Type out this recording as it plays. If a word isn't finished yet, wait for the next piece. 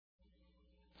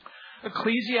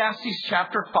Ecclesiastes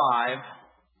chapter 5,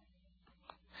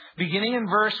 beginning in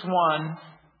verse 1,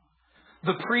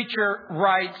 the preacher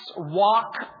writes,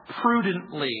 "Walk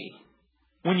prudently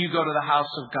when you go to the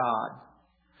house of God,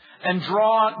 and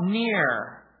draw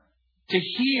near to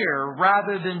hear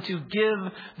rather than to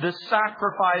give the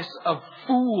sacrifice of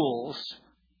fools,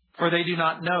 for they do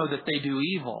not know that they do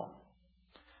evil.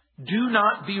 Do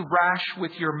not be rash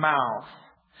with your mouth,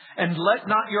 and let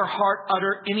not your heart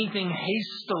utter anything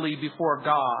hastily before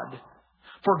God.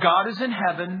 For God is in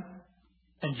heaven,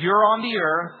 and you're on the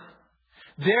earth.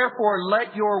 Therefore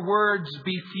let your words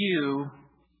be few.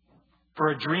 For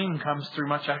a dream comes through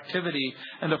much activity,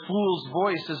 and a fool's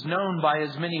voice is known by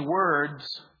his many words.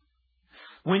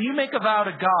 When you make a vow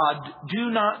to God,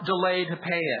 do not delay to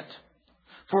pay it.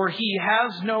 For He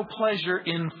has no pleasure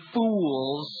in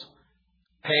fools.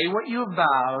 Pay what you have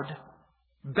vowed.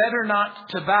 Better not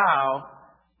to vow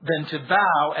than to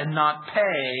vow and not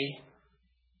pay.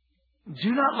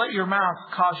 Do not let your mouth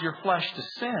cause your flesh to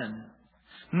sin,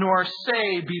 nor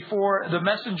say before the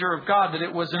messenger of God that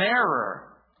it was an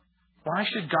error. Why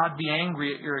should God be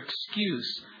angry at your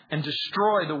excuse and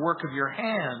destroy the work of your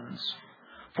hands?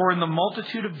 For in the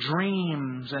multitude of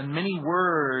dreams and many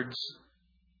words,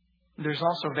 there's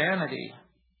also vanity.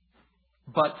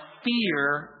 But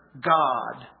fear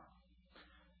God."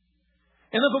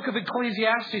 In the book of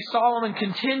Ecclesiastes, Solomon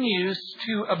continues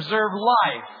to observe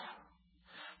life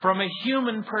from a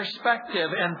human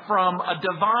perspective and from a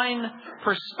divine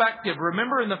perspective.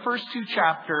 Remember, in the first two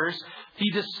chapters,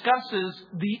 he discusses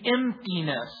the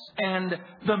emptiness and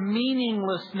the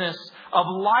meaninglessness of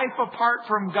life apart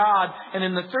from God. And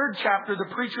in the third chapter,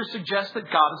 the preacher suggests that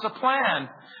God is a plan.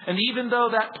 And even though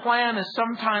that plan is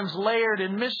sometimes layered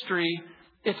in mystery,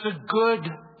 it's a good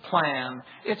plan.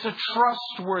 It's a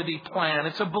trustworthy plan.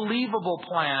 It's a believable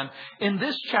plan. In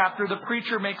this chapter, the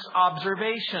preacher makes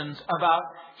observations about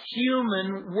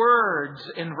human words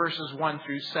in verses 1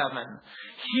 through 7.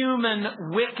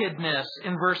 Human wickedness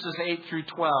in verses 8 through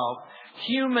 12.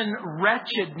 Human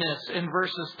wretchedness in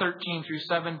verses 13 through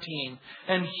 17.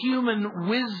 And human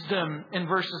wisdom in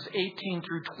verses 18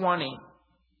 through 20.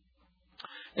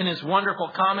 In his wonderful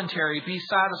commentary, Be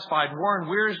Satisfied, Warren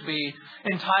Wiersbe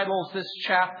entitles this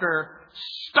chapter,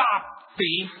 "Stop,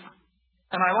 Thief."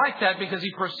 And I like that because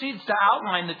he proceeds to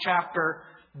outline the chapter,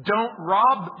 "Don't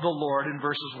rob the Lord" in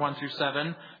verses 1 through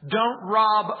 7. "Don't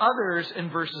rob others" in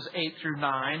verses 8 through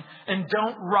 9. And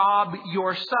 "Don't rob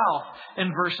yourself"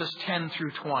 in verses 10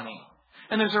 through 20.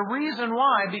 And there's a reason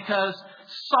why, because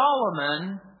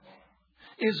Solomon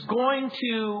is going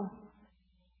to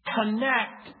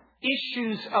connect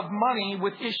issues of money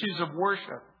with issues of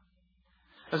worship.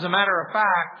 As a matter of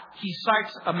fact, he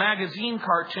cites a magazine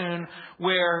cartoon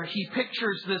where he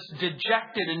pictures this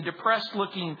dejected and depressed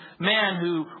looking man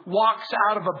who walks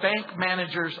out of a bank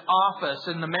manager's office.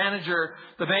 And the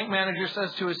bank manager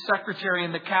says to his secretary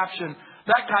in the caption,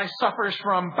 "That guy suffers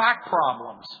from back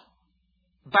problems,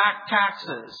 back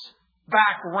taxes,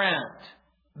 back rent,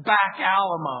 back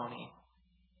alimony."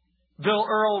 Bill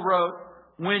Earl wrote,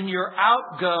 "When your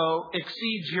outgo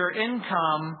exceeds your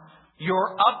income,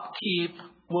 your upkeep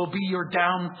will be your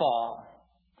downfall."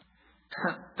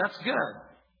 That's good.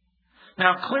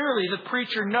 Now, clearly, the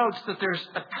preacher notes that there's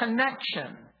a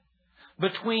connection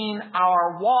between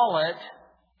our wallet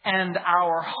and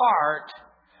our heart,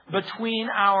 between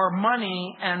our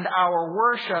money and our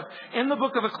worship. In the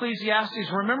book of Ecclesiastes,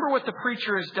 remember what the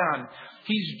preacher has done.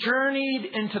 He's journeyed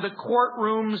into the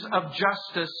courtrooms of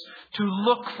justice to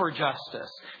look for justice.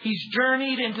 He's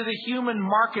journeyed into the human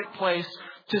marketplace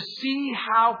to see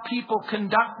how people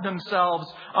conduct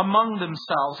themselves among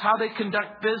themselves, how they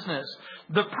conduct business.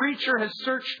 The preacher has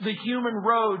searched the human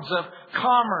roads of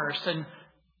commerce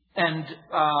and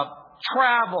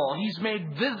travel. He's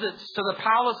made visits to the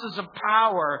palaces of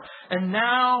power. And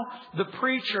now the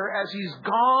preacher, as he's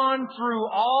gone through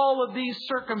all of these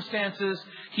circumstances,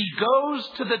 he goes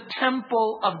to the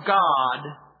temple of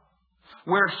God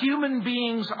where human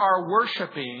beings are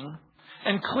worshiping.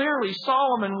 And clearly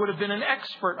Solomon would have been an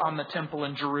expert on the temple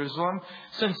in Jerusalem,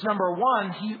 since number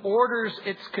one, he orders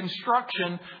its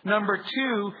construction. Number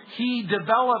two, he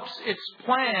develops its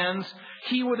plans.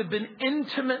 He would have been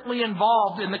intimately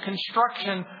involved in the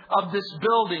construction of this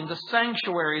building, the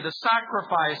sanctuary, the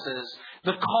sacrifices,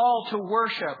 the call to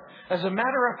worship. As a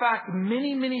matter of fact,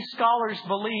 many, many scholars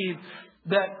believe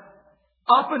that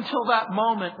up until that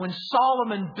moment when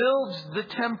Solomon builds the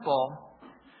temple,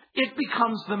 it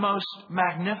becomes the most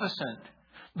magnificent,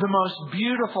 the most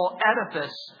beautiful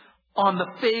edifice on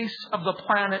the face of the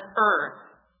planet Earth.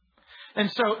 And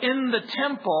so in the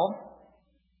temple,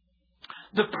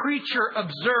 the preacher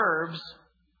observes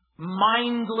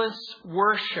mindless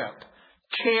worship,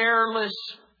 careless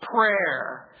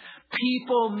prayer,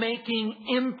 people making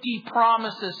empty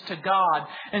promises to God.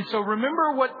 And so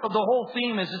remember what the whole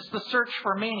theme is. It's the search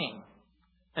for meaning.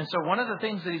 And so one of the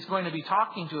things that he's going to be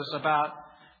talking to us about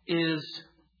is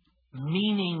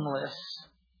meaningless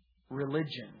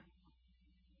religion.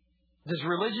 Does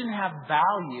religion have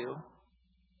value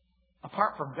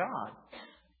apart from God?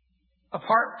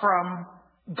 Apart from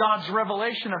God's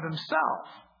revelation of Himself?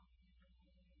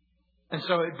 And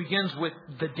so it begins with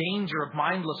the danger of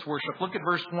mindless worship. Look at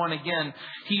verse 1 again.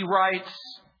 He writes,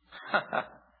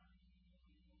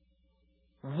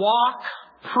 walk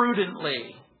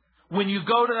prudently when you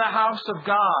go to the house of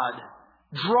God.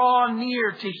 Draw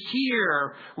near to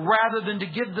hear rather than to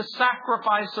give the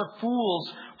sacrifice of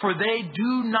fools, for they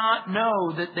do not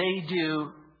know that they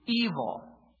do evil.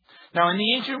 Now, in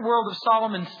the ancient world of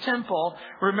Solomon's temple,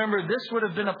 remember, this would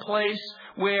have been a place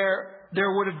where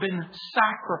there would have been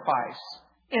sacrifice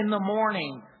in the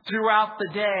morning, throughout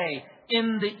the day,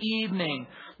 in the evening.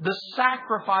 The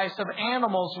sacrifice of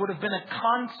animals would have been a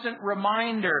constant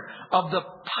reminder of the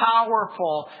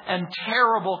powerful and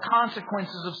terrible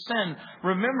consequences of sin.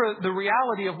 Remember the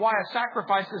reality of why a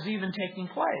sacrifice is even taking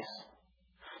place.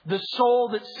 The soul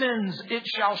that sins, it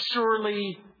shall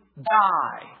surely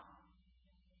die.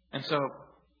 And so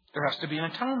there has to be an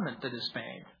atonement that is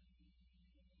made.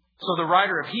 So the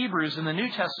writer of Hebrews in the New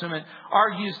Testament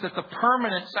argues that the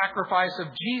permanent sacrifice of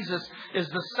Jesus is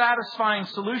the satisfying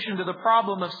solution to the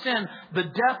problem of sin. The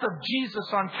death of Jesus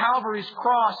on Calvary's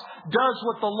cross does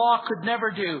what the law could never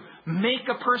do: make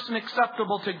a person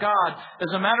acceptable to God.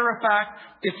 As a matter of fact,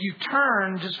 if you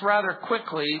turn just rather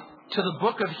quickly to the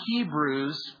book of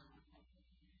Hebrews,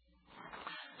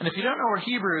 and if you don't know where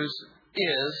Hebrews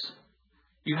is,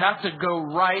 you have to go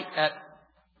right at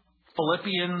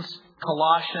Philippians,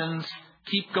 Colossians,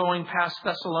 keep going past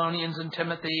Thessalonians and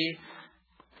Timothy.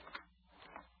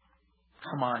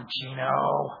 Come on,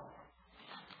 Gino.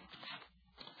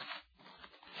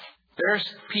 There's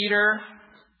Peter.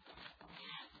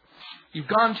 You've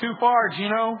gone too far,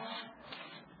 Gino.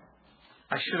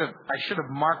 I should have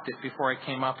marked it before I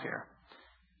came up here.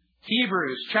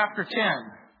 Hebrews chapter 10.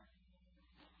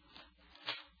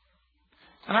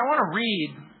 And I want to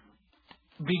read,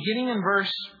 beginning in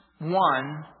verse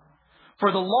 1,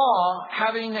 for the law,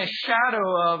 having a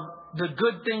shadow of the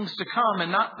good things to come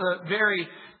and not the very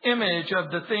image of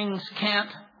the things can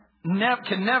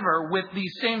never, with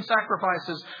these same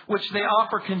sacrifices which they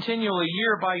offer continually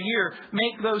year by year,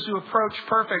 make those who approach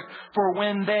perfect. For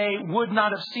when they would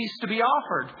not have ceased to be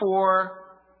offered, for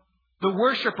the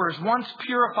worshippers, once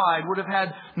purified, would have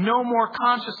had no more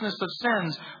consciousness of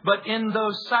sins. But in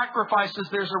those sacrifices,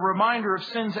 there's a reminder of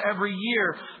sins every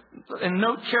year. And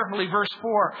note carefully verse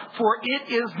 4. For it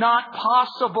is not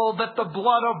possible that the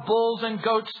blood of bulls and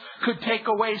goats could take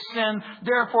away sin.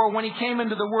 Therefore, when He came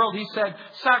into the world, He said,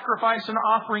 sacrifice and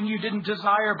offering you didn't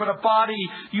desire, but a body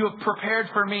you have prepared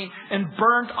for me. And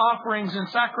burnt offerings and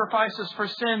sacrifices for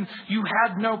sin you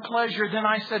had no pleasure. Then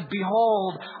I said,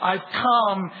 behold, I've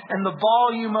come, and the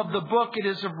volume of the book it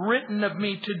is written of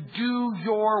me to do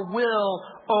your will,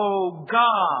 O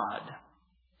God.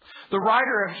 The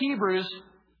writer of Hebrews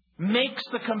makes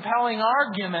the compelling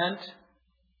argument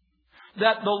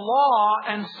that the law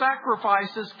and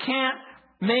sacrifices can't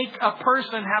make a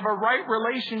person have a right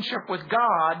relationship with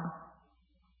God.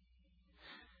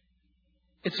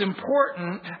 It's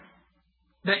important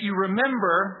that you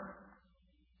remember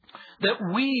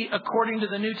that we, according to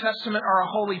the New Testament, are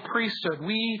a holy priesthood.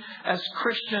 We, as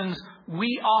Christians,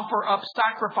 we offer up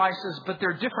sacrifices, but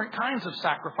they're different kinds of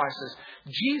sacrifices.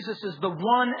 Jesus is the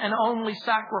one and only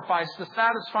sacrifice, the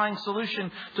satisfying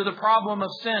solution to the problem of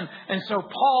sin. And so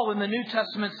Paul in the New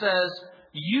Testament says,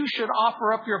 you should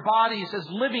offer up your bodies as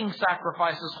living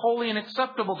sacrifices, holy and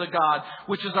acceptable to God,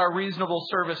 which is our reasonable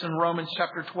service in Romans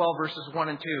chapter 12, verses 1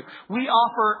 and 2. We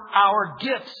offer our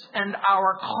gifts and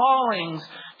our callings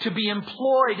to be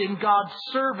employed in God's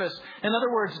service. In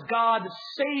other words, God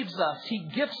saves us. He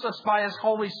gifts us by His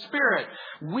Holy Spirit.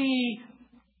 We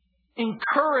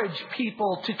encourage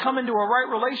people to come into a right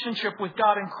relationship with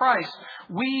God in Christ.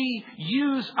 We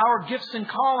use our gifts and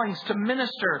callings to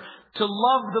minister, to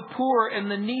love the poor and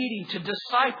the needy, to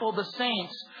disciple the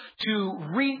saints, to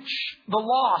reach the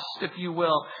lost, if you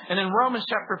will. And in Romans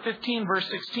chapter 15, verse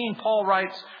 16, Paul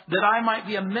writes that I might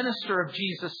be a minister of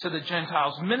Jesus to the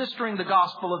Gentiles, ministering the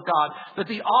gospel of God, that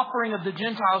the offering of the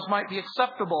Gentiles might be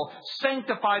acceptable,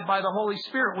 sanctified by the Holy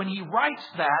Spirit. When he writes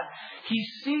that, he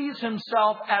sees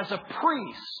himself as a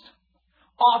priest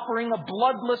offering a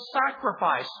bloodless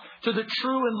sacrifice to the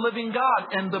true and living God.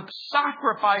 And the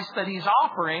sacrifice that he's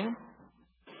offering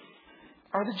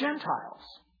are the Gentiles.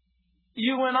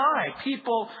 You and I,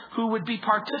 people who would be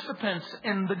participants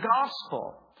in the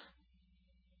gospel.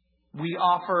 We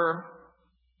offer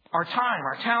our time,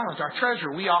 our talent, our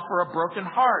treasure. We offer a broken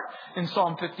heart in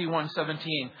Psalm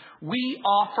 51:17. We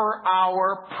offer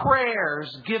our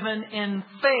prayers given in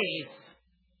faith.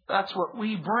 That's what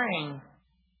we bring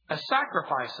as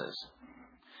sacrifices.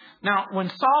 Now, when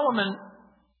Solomon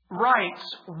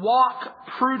writes, walk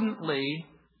prudently,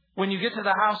 when you get to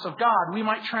the house of God, we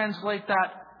might translate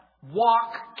that,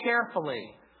 walk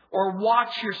carefully, or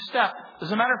watch your step.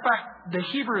 As a matter of fact, the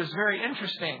Hebrew is very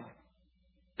interesting.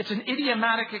 It's an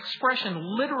idiomatic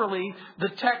expression. Literally, the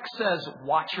text says,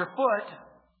 watch your foot.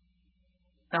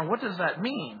 Now, what does that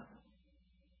mean?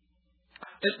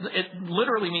 It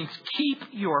literally means keep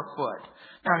your foot.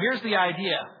 Now, here's the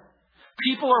idea.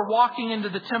 People are walking into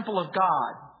the temple of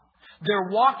God. They're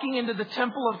walking into the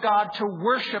temple of God to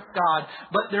worship God,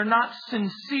 but they're not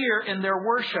sincere in their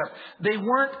worship. They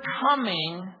weren't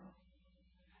coming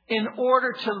in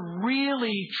order to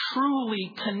really,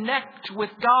 truly connect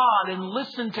with God and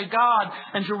listen to God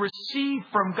and to receive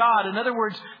from God. In other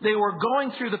words, they were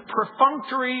going through the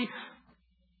perfunctory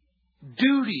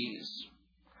duties.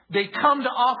 They come to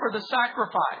offer the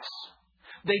sacrifice.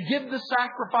 They give the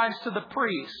sacrifice to the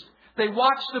priest. They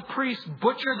watch the priest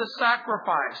butcher the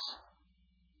sacrifice.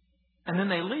 And then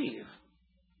they leave.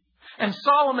 And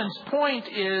Solomon's point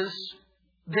is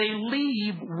they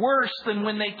leave worse than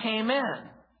when they came in.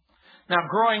 Now,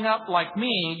 growing up like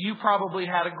me, you probably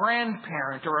had a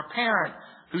grandparent or a parent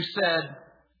who said,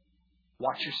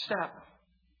 watch your step.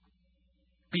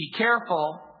 Be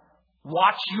careful.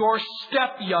 Watch your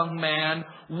step, young man.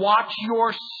 Watch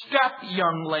your step,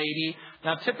 young lady.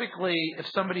 Now, typically, if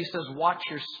somebody says, watch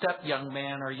your step, young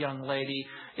man or young lady,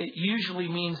 it usually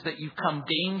means that you've come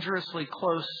dangerously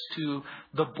close to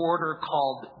the border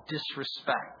called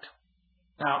disrespect.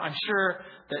 Now, I'm sure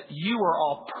that you are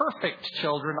all perfect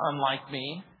children, unlike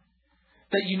me,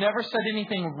 that you never said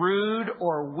anything rude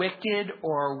or wicked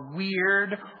or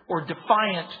weird or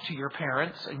defiant to your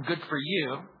parents, and good for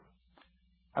you.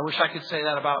 I wish I could say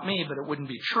that about me, but it wouldn't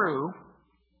be true.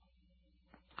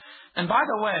 And by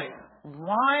the way,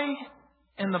 why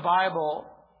in the Bible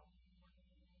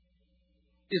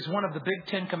is one of the big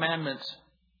 10 commandments,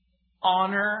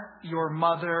 honor your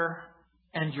mother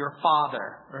and your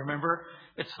father? Remember,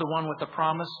 it's the one with the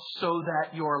promise, so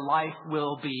that your life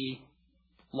will be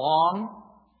long.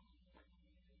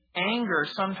 Anger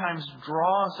sometimes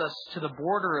draws us to the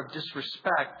border of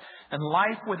disrespect, and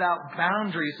life without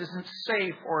boundaries isn't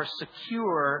safe or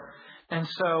secure. And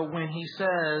so when he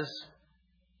says,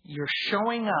 you're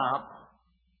showing up,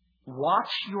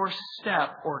 watch your step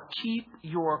or keep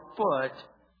your foot,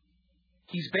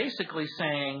 he's basically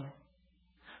saying,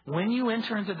 when you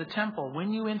enter into the temple,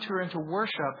 when you enter into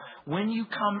worship, when you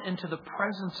come into the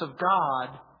presence of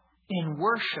God in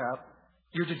worship,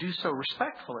 you're to do so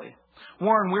respectfully.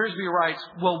 Warren Wiersbe writes,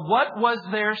 well, what was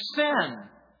their sin?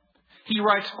 He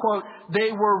writes, quote,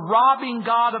 they were robbing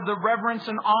God of the reverence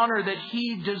and honor that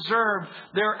He deserved.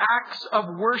 Their acts of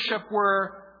worship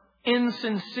were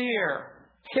insincere,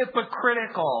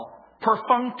 hypocritical,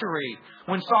 perfunctory.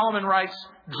 When Solomon writes,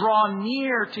 draw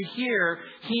near to hear,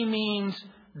 he means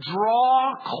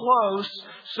draw close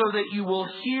so that you will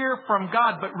hear from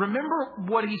God. But remember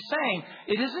what he's saying.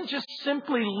 It isn't just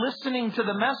simply listening to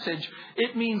the message.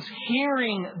 It means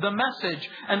hearing the message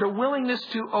and a willingness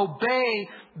to obey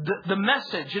the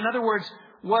message. In other words,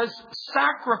 was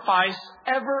sacrifice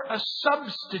ever a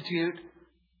substitute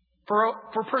for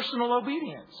personal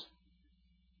obedience?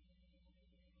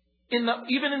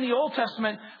 Even in the Old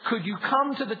Testament, could you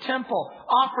come to the temple,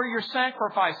 offer your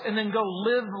sacrifice, and then go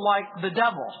live like the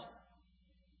devil?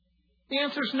 The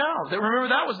answer is no. Remember,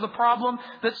 that was the problem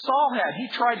that Saul had. He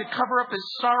tried to cover up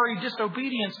his sorry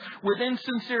disobedience with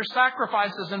insincere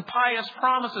sacrifices and pious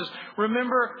promises.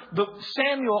 Remember,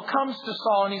 Samuel comes to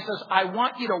Saul and he says, I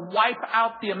want you to wipe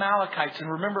out the Amalekites. And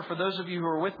remember, for those of you who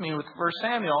are with me with 1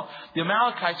 Samuel, the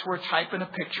Amalekites were a type and a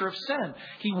picture of sin.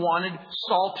 He wanted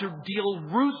Saul to deal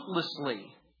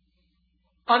ruthlessly,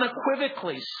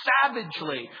 unequivocally,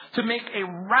 savagely, to make a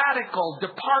radical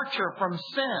departure from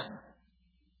sin.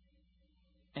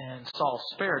 And Saul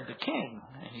spared the king,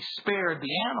 and he spared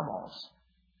the animals.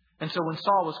 And so when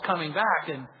Saul was coming back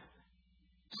and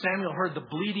Samuel heard the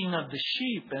bleating of the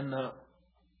sheep and the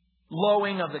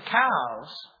lowing of the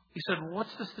cows, he said, well,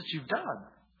 what's this that you've done?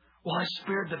 Well, I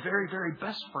spared the very, very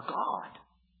best for God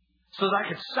so that I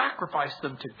could sacrifice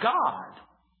them to God.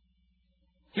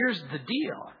 Here's the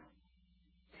deal.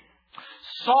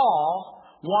 Saul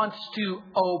wants to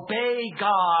obey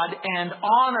God and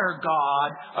honor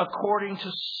God according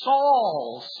to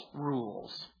Saul's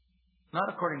rules, not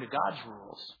according to God's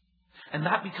rules. And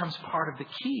that becomes part of the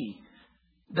key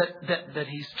that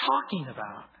he's talking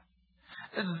about.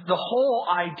 The whole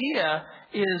idea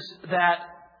is that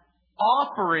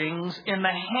offerings in the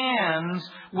hands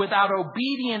without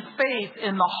obedient faith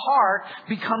in the heart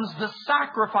becomes the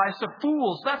sacrifice of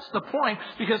fools. That's the point,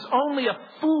 because only a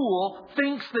fool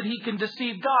thinks that he can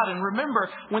deceive God. And remember,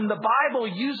 when the Bible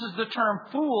uses the term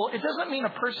fool, it doesn't mean a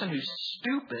person who's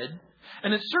stupid,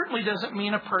 and it certainly doesn't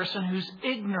mean a person who's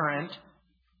ignorant.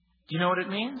 Do you know what it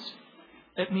means?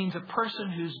 It means a person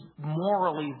who's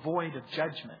morally void of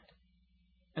judgment.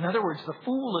 In other words, the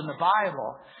fool in the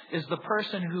Bible is the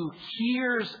person who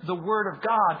hears the Word of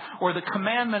God or the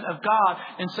commandment of God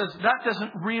and says, that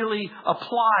doesn't really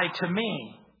apply to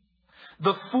me.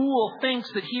 The fool thinks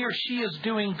that he or she is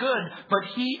doing good, but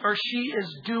he or she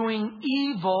is doing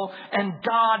evil, and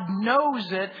God knows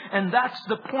it. And that's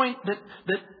the point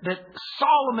that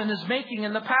Solomon is making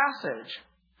in the passage.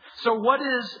 So what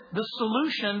is the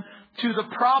solution to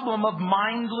the problem of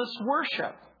mindless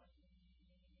worship?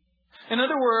 In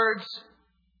other words,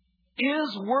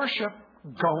 is worship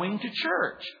going to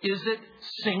church? Is it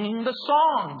singing the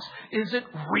songs? Is it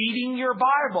reading your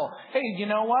Bible? Hey, you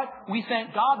know what? We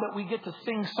thank God that we get to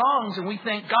sing songs, and we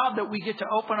thank God that we get to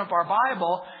open up our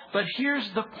Bible. But here's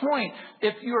the point.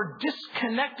 If you're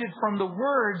disconnected from the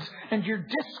words and you're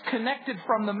disconnected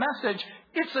from the message,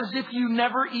 it's as if you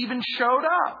never even showed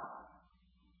up.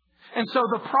 And so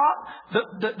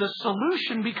the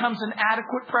solution becomes an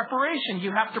adequate preparation.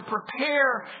 You have to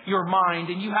prepare your mind,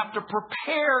 and you have to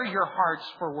prepare your hearts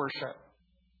for worship.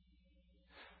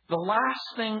 The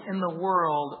last thing in the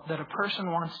world that a person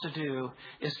wants to do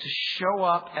is to show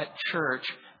up at church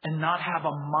and not have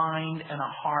a mind and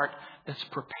a heart that's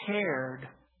prepared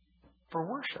for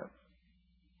worship.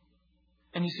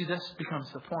 And you see, this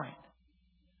becomes the point.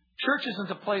 Church isn't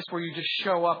a place where you just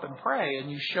show up and pray and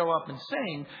you show up and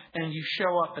sing and you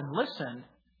show up and listen.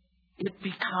 It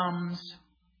becomes,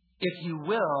 if you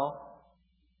will,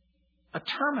 a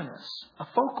terminus, a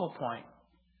focal point,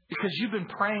 because you've been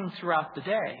praying throughout the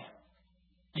day.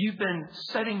 You've been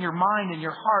setting your mind and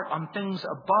your heart on things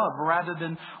above rather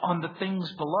than on the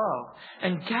things below.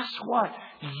 And guess what?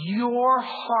 Your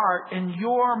heart and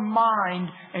your mind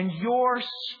and your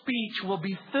speech will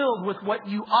be filled with what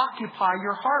you occupy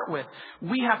your heart with.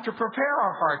 We have to prepare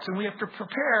our hearts, and we have to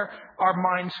prepare our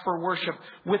minds for worship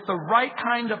with the right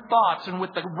kind of thoughts and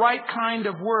with the right kind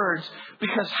of words,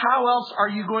 because how else are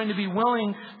you going to be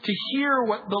willing to hear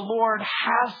what the Lord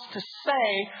has to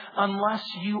say unless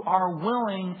you are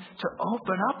willing to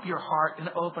open up your heart and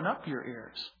open up your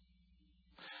ears?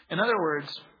 In other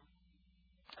words,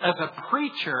 as a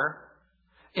preacher,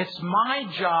 it's my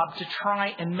job to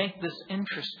try and make this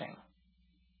interesting.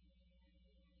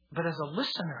 But as a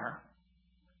listener,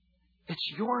 it's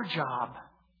your job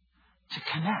to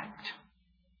connect.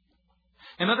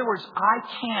 In other words, I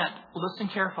can't, listen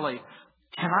carefully,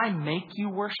 can I make you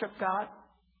worship God?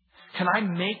 Can I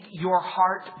make your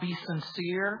heart be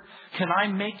sincere? Can I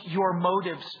make your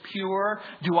motives pure?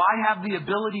 Do I have the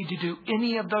ability to do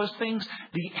any of those things?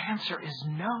 The answer is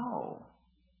no.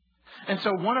 And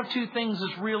so one of two things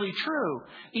is really true.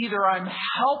 Either I'm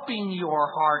helping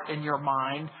your heart and your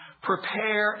mind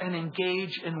prepare and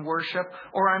engage in worship,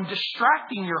 or I'm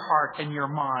distracting your heart and your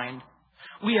mind.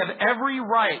 We have every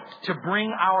right to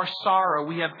bring our sorrow.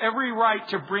 We have every right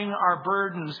to bring our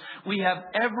burdens. We have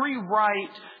every right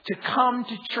to come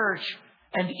to church.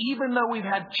 And even though we've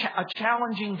had a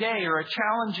challenging day or a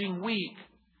challenging week,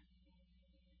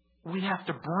 we have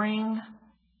to bring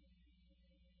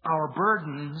our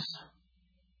burdens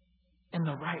in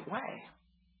the right way,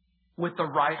 with the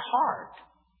right heart,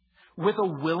 with a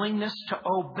willingness to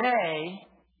obey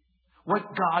what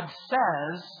God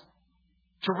says,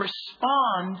 to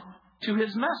respond to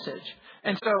His message.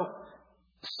 And so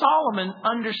Solomon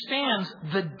understands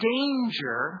the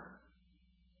danger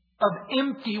of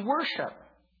empty worship,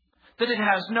 that it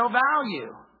has no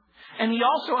value. And he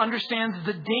also understands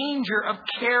the danger of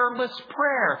careless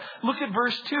prayer. Look at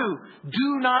verse 2.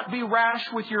 Do not be rash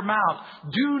with your mouth.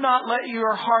 Do not let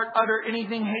your heart utter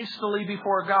anything hastily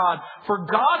before God. For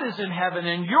God is in heaven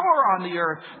and you're on the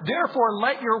earth. Therefore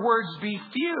let your words be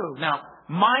few. Now,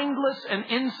 mindless and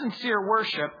insincere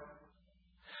worship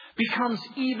becomes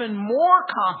even more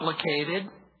complicated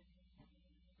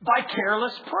by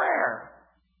careless prayer.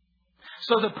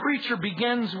 So the preacher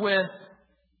begins with,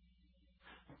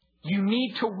 you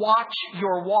need to watch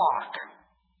your walk.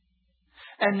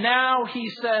 And now he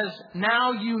says,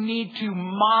 now you need to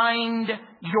mind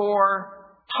your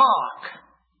talk.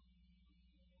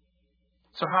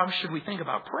 So how should we think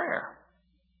about prayer?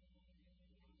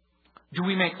 Do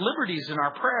we make liberties in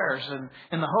our prayers and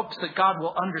in the hopes that God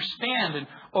will understand and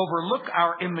overlook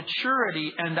our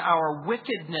immaturity and our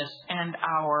wickedness and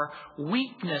our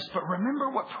weakness? But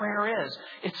remember what prayer is.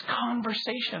 It's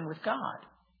conversation with God.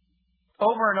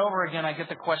 Over and over again, I get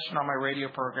the question on my radio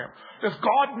program. If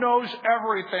God knows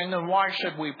everything, then why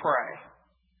should we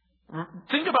pray?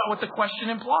 Think about what the question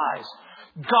implies.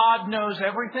 God knows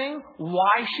everything.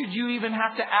 Why should you even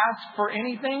have to ask for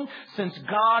anything? Since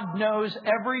God knows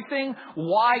everything,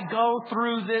 why go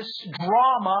through this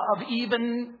drama of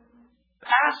even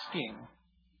asking?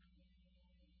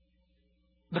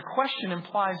 The question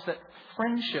implies that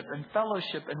friendship and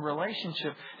fellowship and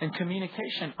relationship and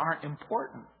communication aren't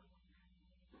important.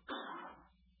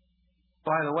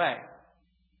 By the way,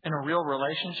 in a real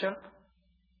relationship,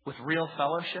 with real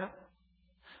fellowship,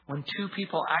 when two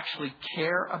people actually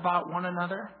care about one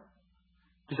another,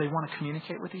 do they want to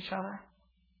communicate with each other?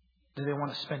 Do they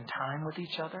want to spend time with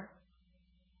each other?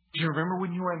 Do you remember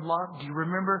when you were in love? Do you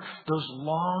remember those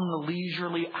long,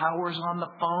 leisurely hours on the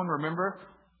phone? Remember?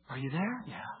 Are you there?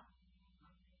 Yeah.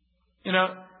 You know,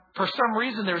 for some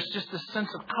reason, there's just this sense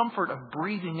of comfort of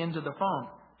breathing into the phone.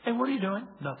 Hey, what are you doing?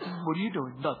 Nothing. What are you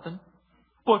doing? Nothing.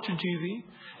 Watching TV.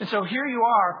 And so here you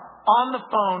are on the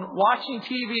phone watching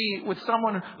TV with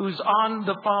someone who's on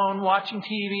the phone watching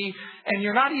TV, and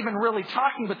you're not even really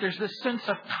talking, but there's this sense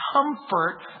of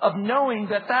comfort of knowing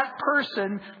that that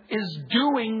person is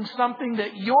doing something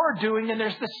that you're doing, and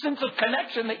there's this sense of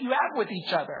connection that you have with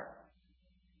each other.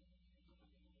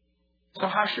 So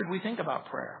how should we think about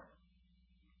prayer?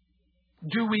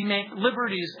 Do we make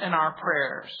liberties in our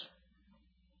prayers?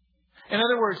 In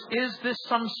other words, is this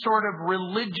some sort of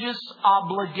religious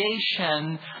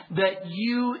obligation that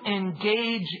you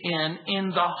engage in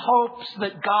the hopes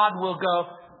that God will go,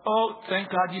 oh, thank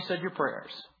God you said your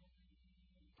prayers.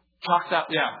 Chalk that,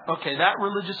 yeah, okay, that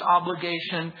religious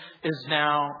obligation is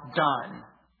now done.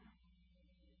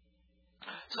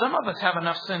 Some of us have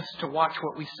enough sense to watch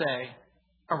what we say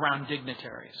around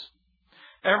dignitaries.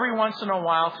 Every once in a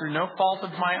while, through no fault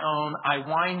of my own, I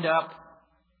wind up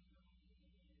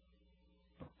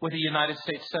with a United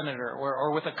States senator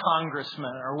or with a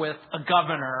congressman or with a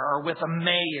governor or with a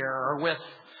mayor or with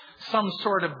some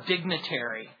sort of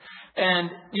dignitary.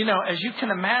 And, you know, as you can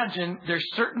imagine, there's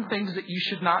certain things that you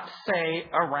should not say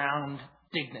around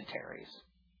dignitaries.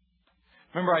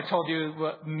 Remember I told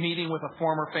you meeting with a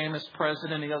former famous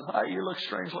president, he goes, oh, you look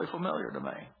strangely familiar to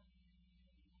me.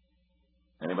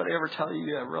 Anybody ever tell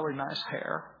you have really nice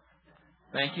hair?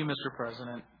 Thank you, Mr.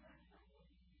 President.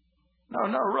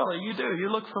 No, really, you do.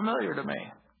 You look familiar to me.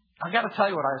 I got to tell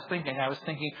you what I was thinking. I was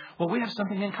thinking, well, we have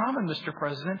something in common, Mr.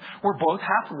 President. We're both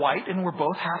half white and we're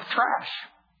both half trash.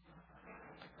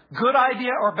 Good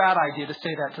idea or bad idea to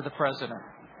say that to the president?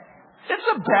 It's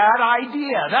a bad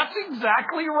idea. That's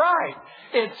exactly right.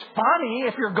 It's funny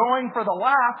if you're going for the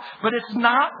laugh, but it's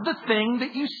not the thing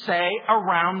that you say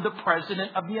around the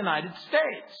President of the United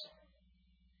States.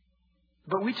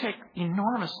 But we take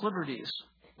enormous liberties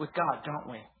with God,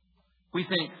 don't we? We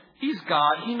think, He's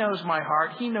God. He knows my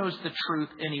heart. He knows the truth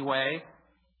anyway.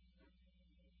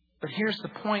 But here's the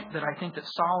point that I think that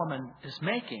Solomon is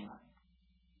making.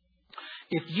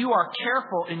 If you are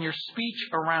careful in your speech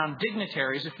around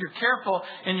dignitaries, if you're careful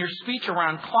in your speech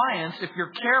around clients, if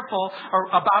you're careful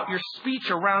about your speech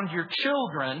around your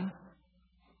children,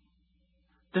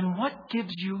 then what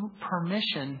gives you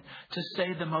permission to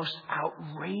say the most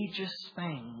outrageous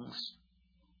things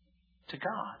to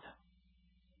God?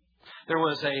 There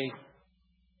was a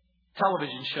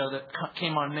television show that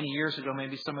came on many years ago.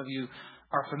 Maybe some of you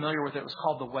are familiar with it. It was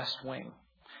called The West Wing.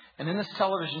 And in this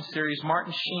television series,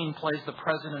 Martin Sheen plays the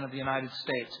President of the United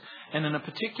States. And in a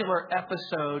particular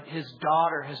episode, his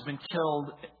daughter has been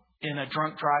killed in a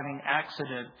drunk driving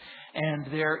accident. And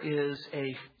there is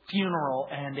a funeral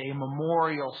and a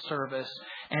memorial service.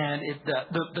 And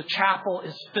the chapel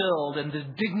is filled and the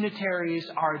dignitaries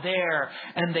are there.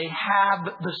 And they have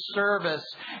the service.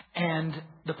 And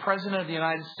the President of the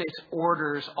United States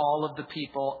orders all of the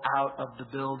people out of the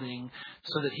building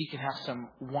so that he can have some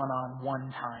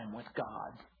one-on-one time with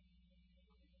God.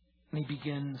 And he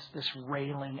begins this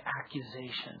railing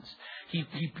accusations. He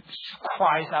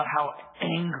cries out how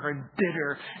angry and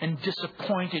bitter and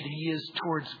disappointed he is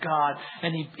towards God.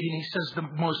 And he says the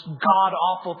most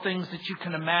god-awful things that you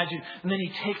can imagine. And then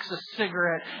he takes a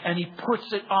cigarette and he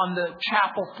puts it on the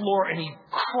chapel floor and he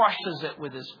crushes it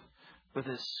with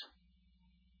his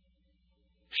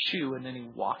shoe. And then he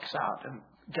walks out. And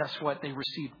guess what? They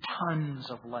received tons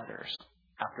of letters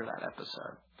after that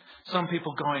episode. Some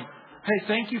people going, hey,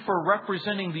 thank you for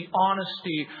representing the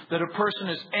honesty that a person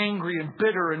is angry and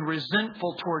bitter and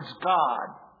resentful towards God.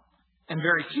 And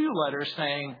very few letters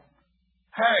saying,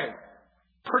 hey,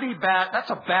 pretty bad, that's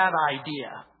a bad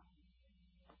idea.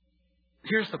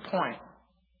 Here's the point.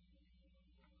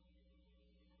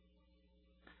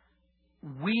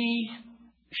 We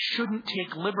shouldn't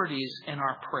take liberties in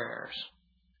our prayers.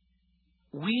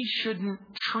 We shouldn't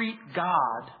treat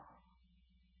God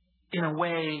in a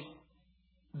way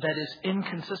that is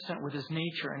inconsistent with His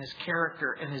nature and His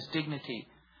character and His dignity.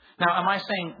 Now, am I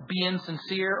saying be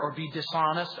insincere or be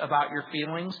dishonest about your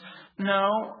feelings?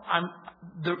 No.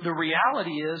 The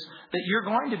reality is that you're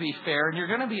going to be fair and you're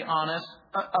going to be honest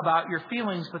about your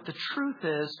feelings. But the truth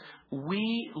is,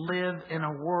 we live in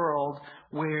a world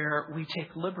where we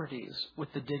take liberties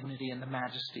with the dignity and the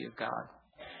majesty of God.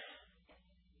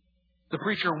 The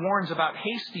preacher warns about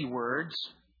hasty words,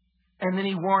 and then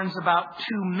he warns about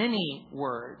too many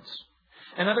words.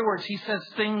 In other words, he says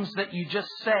things that you just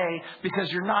say because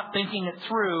you're not thinking it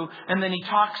through. And then he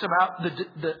talks about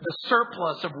the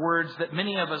surplus of words that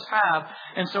many of us have.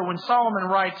 And so when Solomon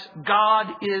writes, God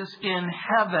is in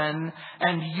heaven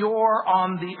and you're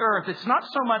on the earth, it's not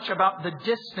so much about the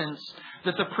distance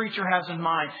that the preacher has in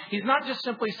mind. He's not just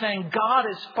simply saying God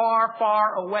is far,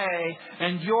 far away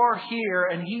and you're here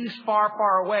and He's far,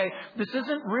 far away. This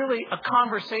isn't really a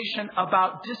conversation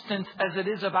about distance as it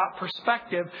is about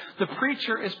perspective. The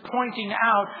preacher is pointing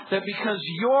out that because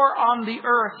you're on the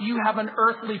earth, you have an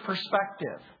earthly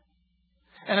perspective.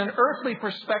 And an earthly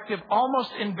perspective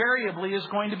almost invariably is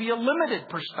going to be a limited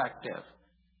perspective.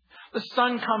 The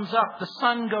sun comes up, the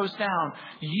sun goes down.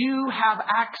 You have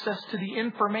access to the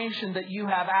information that you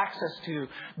have access to.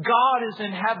 God is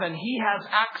in heaven. He has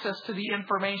access to the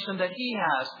information that He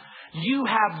has. You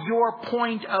have your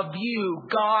point of view.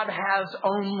 God has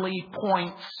only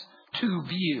points to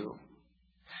view.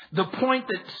 The point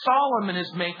that Solomon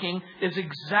is making is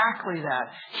exactly that.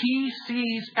 He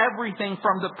sees everything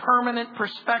from the permanent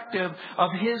perspective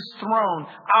of His throne.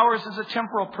 Ours is a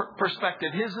temporal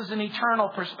perspective. His is an eternal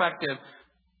perspective.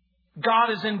 God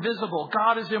is invisible.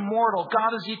 God is immortal.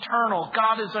 God is eternal.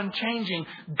 God is unchanging.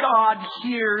 God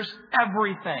hears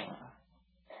everything.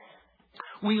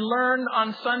 We learn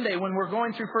on Sunday when we're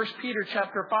going through 1 Peter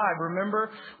chapter 5.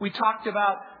 Remember, we talked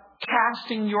about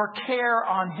casting your care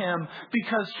on Him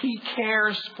because He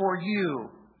cares for you.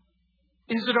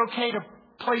 Is it okay to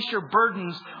place your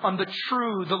burdens on the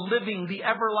true, the living, the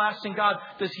everlasting God?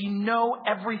 Does He know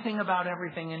everything about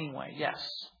everything anyway? Yes.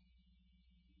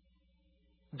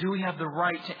 Do we have the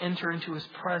right to enter into His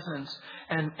presence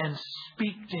and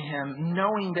speak to Him,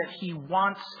 knowing that He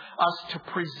wants us to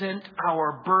present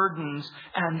our burdens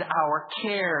and our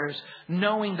cares,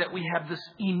 knowing that we have this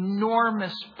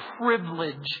enormous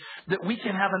privilege that we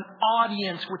can have an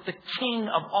audience with the King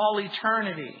of all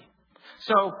eternity?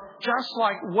 So, just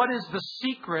like what is the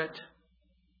secret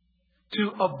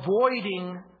to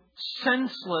avoiding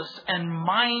senseless and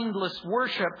mindless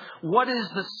worship, what is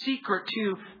the secret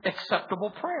to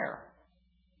acceptable prayer?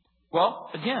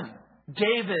 Well, again,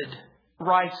 David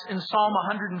writes in Psalm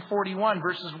 141,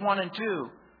 verses 1 and 2.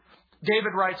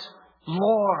 David writes,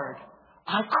 Lord,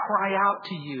 I cry out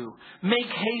to you. Make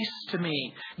haste to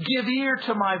me. Give ear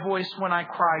to my voice when I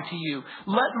cry to you.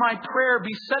 Let my prayer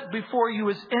be set before you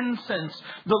as incense,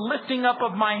 the lifting up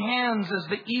of my hands as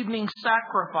the evening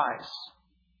sacrifice.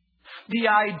 The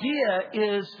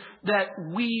idea is that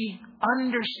we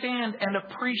understand and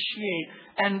appreciate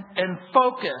and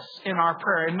focus in our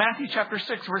prayer. In Matthew chapter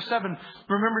 6, verse 7,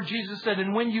 remember Jesus said,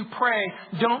 and when you pray,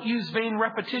 don't use vain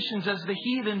repetitions as the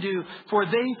heathen do, for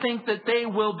they think that they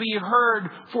will be heard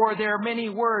for their many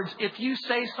words. If you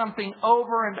say something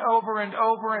over and over and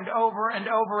over and over and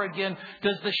over again,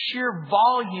 does the sheer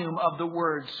volume of the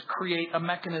words create a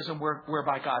mechanism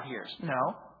whereby God hears?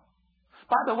 No.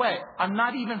 By the way, I'm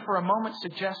not even for a moment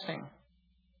suggesting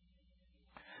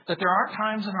that there aren't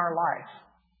times in our life,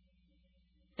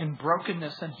 in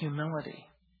brokenness and humility,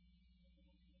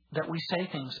 that we say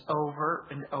things over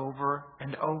and over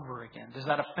and over again. Does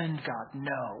that offend God?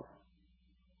 No.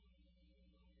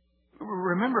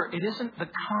 Remember, it isn't the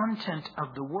content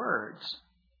of the words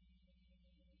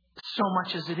so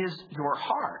much as it is your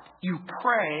heart. You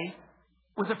pray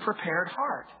with a prepared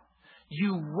heart.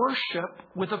 You worship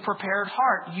with a prepared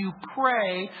heart. You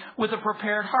pray with a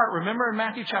prepared heart. Remember in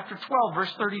Matthew chapter 12,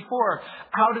 verse 34,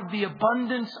 out of the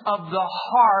abundance of the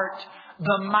heart,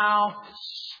 the mouth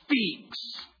speaks.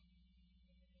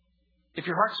 If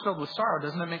your heart's filled with sorrow,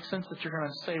 doesn't it make sense that you're going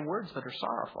to say words that are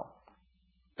sorrowful?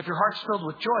 If your heart's filled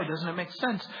with joy, doesn't it make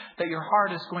sense that your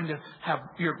heart is going to have,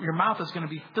 your mouth is going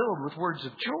to be filled with words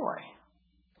of joy?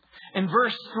 In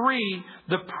verse 3,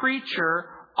 the preacher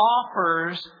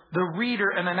offers the reader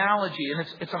an analogy. And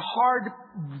it's a hard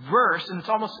verse, and it's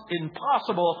almost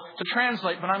impossible to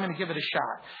translate, but I'm going to give it a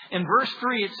shot. In verse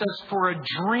 3, it says, "For a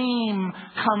dream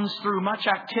comes through much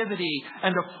activity,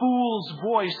 and a fool's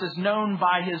voice is known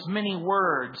by his many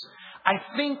words." I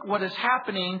think what is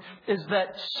happening is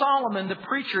that Solomon, the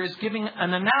preacher, is giving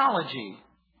an analogy.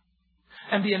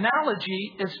 And the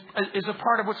analogy is a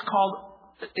part of what's called,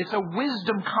 it's a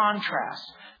wisdom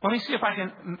contrast. Let me see if I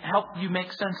can help you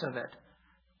make sense of it.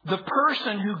 The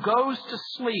person who goes to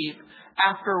sleep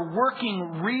after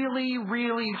working really,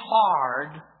 really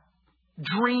hard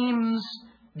dreams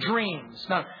dreams.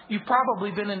 Now, you've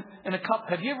probably been in a couple.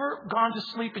 Have you ever gone to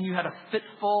sleep and you had a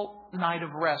fitful night of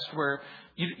rest where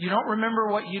you don't remember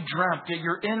what you dreamt?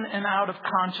 You're in and out of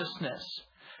consciousness.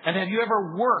 And have you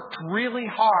ever worked really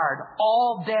hard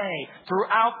all day,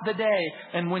 throughout the day,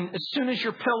 and as soon as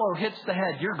your pillow hits the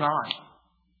head, you're gone.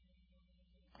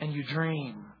 And you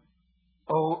dream.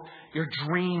 Oh, your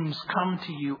dreams come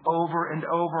to you over and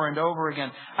over and over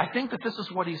again. I think that this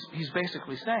is what he's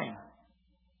basically saying.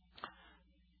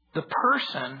 The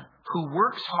person who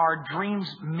works hard dreams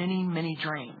many, many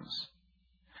dreams.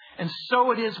 And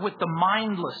so it is with the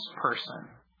mindless person.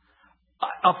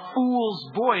 A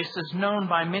fool's voice is known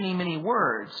by many, many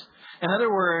words. In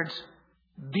other words,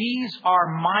 these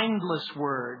are mindless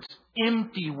words,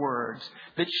 empty words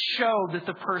that show that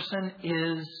the person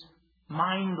is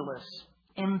mindless,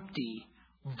 empty,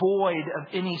 void of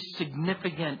any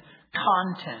significant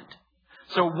content.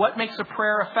 So what makes a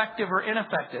prayer effective or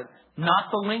ineffective?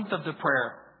 Not the length of the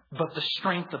prayer, but the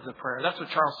strength of the prayer. That's what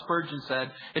Charles Spurgeon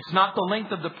said. It's not the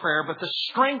length of the prayer, but the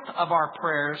strength of our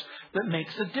prayers that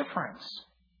makes a difference.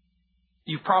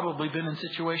 You've probably been in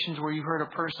situations where you've heard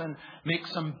a person make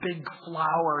some big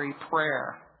flowery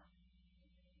prayer,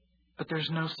 but there's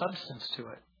no substance to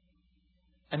it.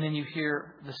 And then you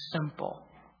hear the simple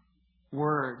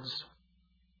words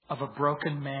of a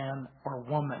broken man or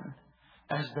woman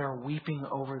as they're weeping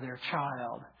over their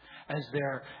child, as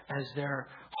their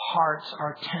hearts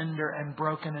are tender and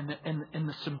broken in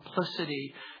the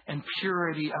simplicity and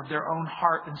purity of their own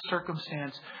heart and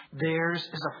circumstance. Theirs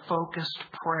is a focused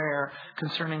prayer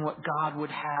concerning what God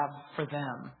would have for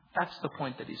them. That's the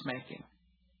point that he's making.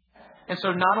 And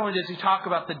so not only does he talk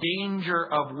about the danger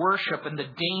of worship and the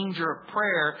danger of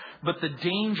prayer, but the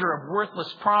danger of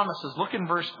worthless promises. Look in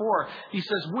verse 4. He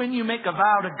says, when you make a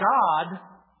vow to God,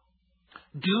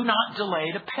 do not delay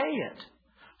to pay it,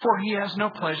 for he has no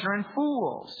pleasure in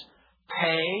fools.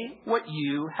 Pay what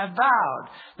you have vowed.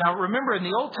 Now remember, in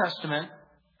the Old Testament,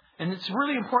 and it's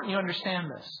really important you understand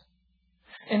this.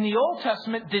 In the Old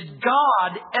Testament, did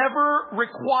God ever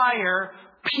require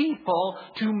people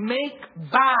to make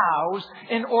vows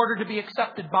in order to be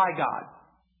accepted by God?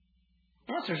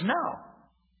 The answer is no.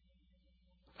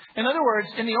 In other words,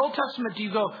 in the Old Testament, do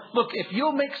you go, look, if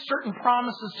you'll make certain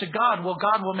promises to God, well,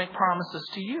 God will make promises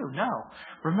to you? No.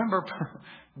 Remember,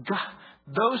 God,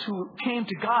 those who came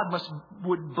to God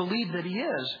would believe that he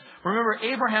is. Remember,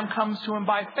 Abraham comes to him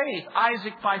by faith,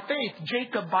 Isaac by faith,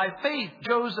 Jacob by faith,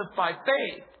 Joseph by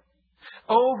faith.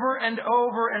 Over and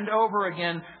over and over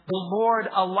again, the Lord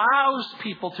allows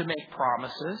people to make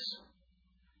promises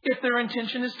if their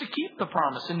intention is to keep the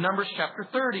promise. In Numbers chapter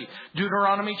 30,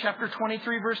 Deuteronomy chapter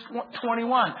 23, verse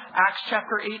 21, Acts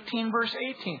chapter 18, verse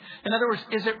 18. In other words,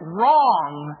 is it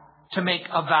wrong to make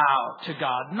a vow to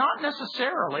God? Not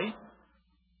necessarily.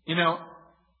 You know,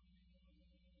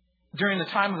 during the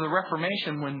time of the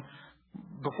Reformation,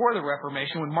 before the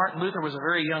Reformation, when Martin Luther was a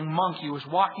very young monk, he was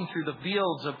walking through the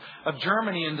fields of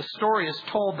Germany, and the story is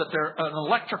told that an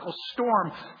electrical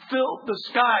storm filled the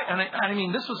sky. And I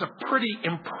mean, this was a pretty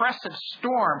impressive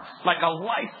storm, like a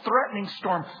life-threatening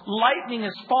storm. Lightning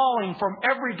is falling from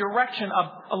every direction.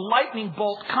 A lightning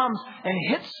bolt comes and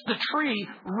hits the tree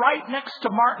right next to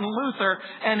Martin Luther.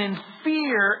 And in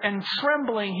fear and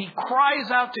trembling, he cries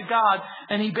out to God,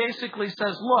 and he basically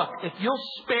says, look, if you'll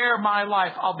spare my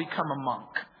life, I'll become a monk.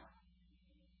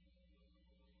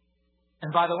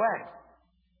 And by the way,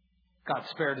 God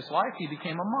spared his life. He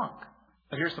became a monk.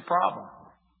 But here's the problem.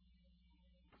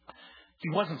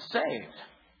 He wasn't saved.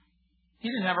 He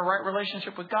didn't have a right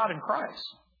relationship with God in Christ.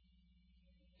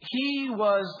 He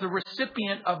was the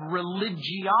recipient of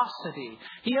religiosity.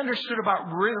 He understood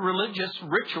about religious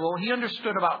ritual. He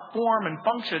understood about form and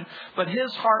function. But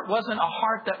his heart wasn't a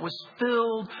heart that was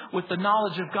filled with the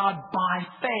knowledge of God by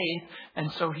faith.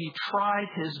 And so he tried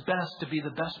his best to be the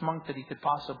best monk that he could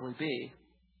possibly be.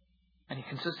 And he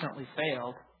consistently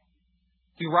failed.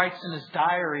 He writes in his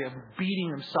diary of beating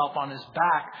himself on his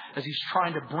back as he's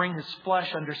trying to bring his flesh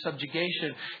under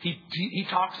subjugation. He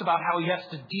talks about how he has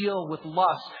to deal with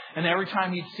lust. And every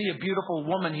time he'd see a beautiful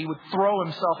woman, he would throw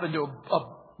himself into a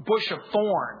bush of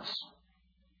thorns.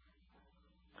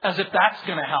 As if that's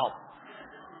going to help.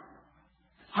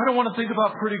 I don't want to think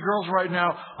about pretty girls right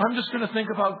now. I'm just going to think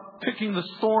about picking the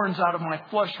thorns out of my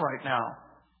flesh right now.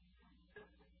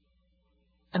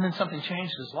 And then something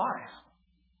changed his life.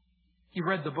 He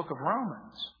read the book of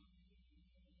Romans.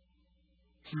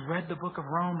 He read the book of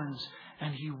Romans,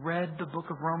 and he read the book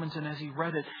of Romans, and as he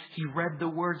read it, he read the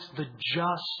words, the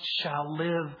just shall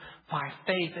live by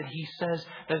faith. And he says,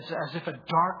 as if a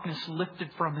darkness lifted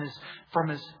from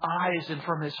his eyes and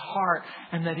from his heart,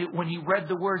 and that when he read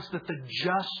the words that the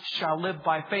just shall live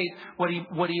by faith,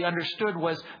 what he understood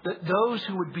was that those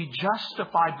who would be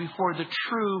justified before the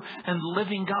true and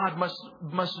living God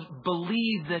must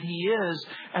believe that He is,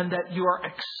 and that you are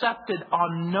accepted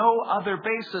on no other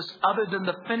basis other than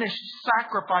the finished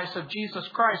sacrifice of Jesus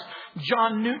Christ.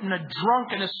 John Newton, a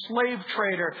drunk and a slave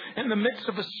trader, in the midst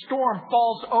of a storm,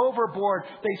 falls overboard.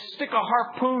 They stick a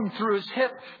harpoon through his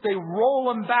hip. They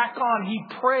roll him back on. He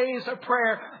prays a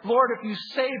prayer. Lord, if you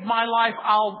save my life,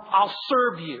 I'll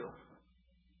serve you.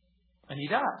 And he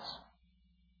does.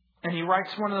 And he writes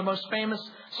one of the most famous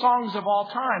songs of all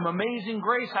time, Amazing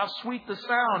Grace, how sweet the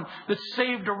sound that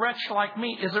saved a wretch like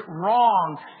me. Is it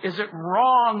wrong? Is it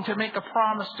wrong to make a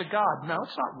promise to God? No,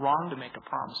 it's not wrong to make a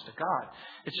promise to God.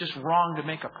 It's just wrong to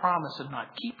make a promise and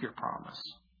not keep your promise.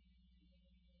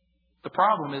 The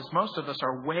problem is most of us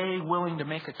are way willing to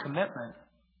make a commitment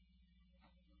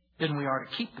than we are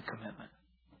to keep the commitment.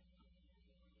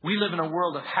 We live in a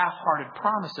world of half-hearted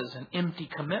promises and empty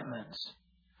commitments.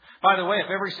 By the way, if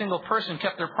every single person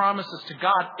kept their promises to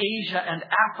God, Asia and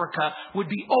Africa would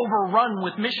be overrun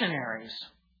with missionaries.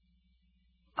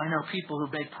 I know people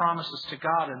who made promises to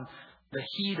God in the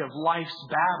heat of life's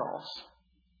battles.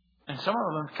 And some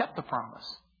of them have kept the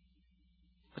promise.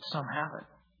 But some haven't.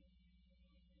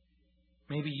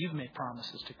 Maybe you've made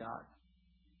promises to God.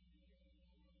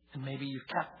 And maybe you've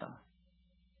kept them.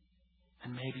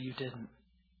 And maybe you didn't.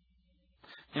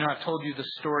 You know, I've told you the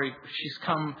story. She's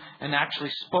come and actually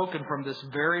spoken from this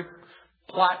very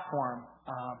platform.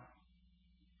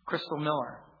 Crystal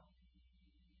Miller.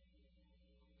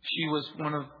 She was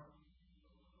one of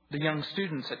the young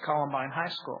students at Columbine High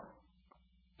School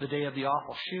the day of the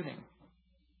awful shooting.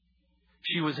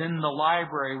 She was in the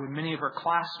library when many of her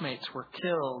classmates were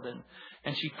killed,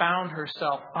 and she found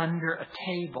herself under a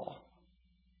table.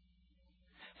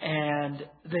 And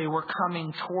they were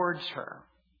coming towards her.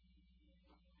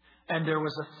 And there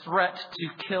was a threat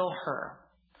to kill her.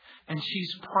 And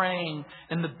she's praying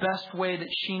in the best way that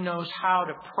she knows how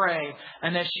to pray.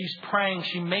 And as she's praying,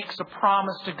 she makes a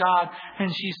promise to God.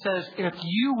 And she says, if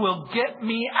you will get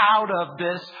me out of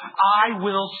this, I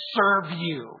will serve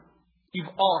you. You've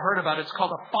all heard about it. It's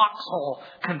called a foxhole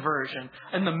conversion.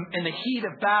 In the heat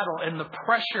of battle and the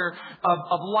pressure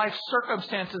of life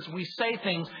circumstances, we say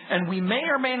things and we may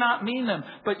or may not mean them.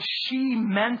 But she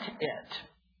meant it.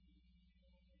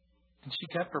 And she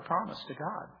kept her promise to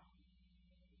God.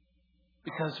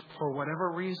 Because for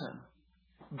whatever reason,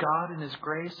 God in His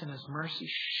grace and His mercy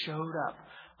showed up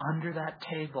under that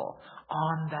table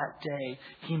on that day.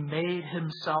 He made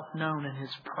Himself known and His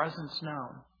presence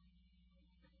known.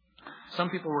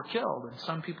 Some people were killed and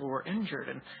some people were injured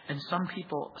and some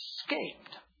people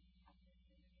escaped.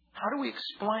 How do we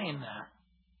explain that?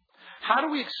 How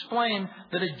do we explain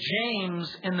that a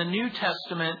James in the New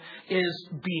Testament is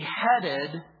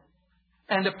beheaded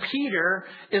and a Peter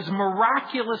is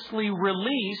miraculously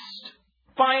released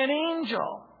by an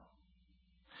angel?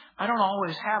 I don't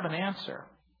always have an answer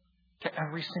to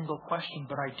every single question,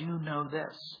 but I do know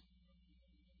this.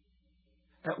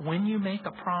 That when you make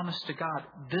a promise to God,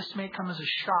 this may come as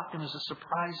a shock and as a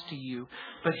surprise to you,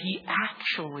 but He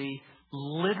actually,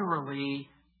 literally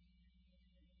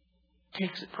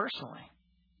takes it personally.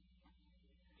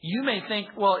 You may think,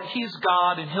 well, He's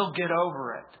God and He'll get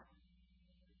over it.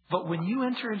 But when you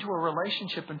enter into a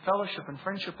relationship and fellowship and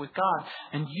friendship with God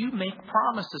and you make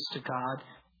promises to God,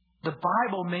 the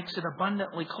Bible makes it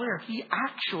abundantly clear. He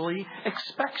actually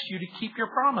expects you to keep your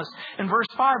promise. In verse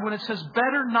 5, when it says,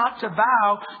 better not to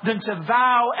vow than to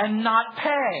vow and not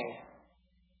pay.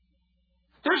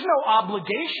 There's no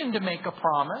obligation to make a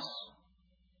promise.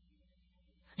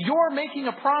 Your making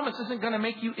a promise isn't going to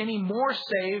make you any more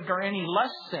saved or any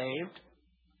less saved.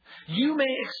 You may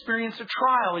experience a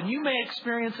trial and you may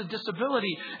experience a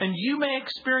disability and you may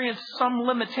experience some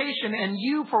limitation and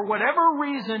you, for whatever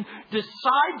reason,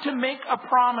 decide to make a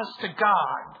promise to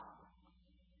God.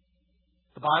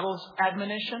 The Bible's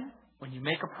admonition, When you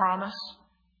make a promise,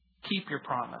 keep your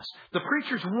promise. The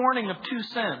preacher's warning of two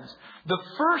sins. The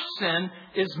first sin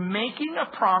is making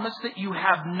a promise that you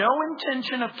have no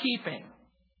intention of keeping.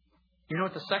 You know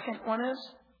what the second one is?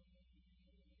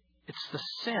 It's the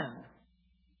sin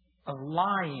of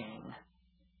lying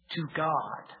to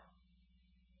God.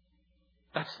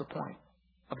 That's the point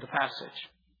of the passage.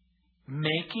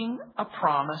 Making a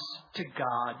promise to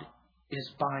God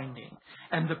is binding.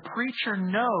 And the preacher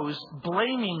knows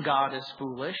blaming God is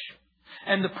foolish.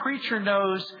 And the preacher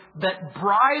knows that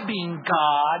bribing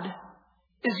God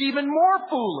is even more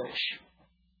foolish.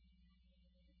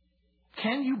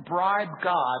 Can you bribe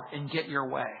God and get your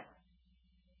way?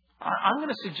 I'm going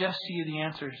to suggest to you the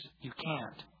answer is you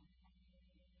can't.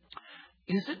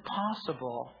 Is it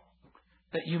possible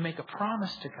that you make a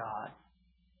promise to God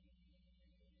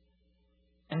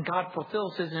and God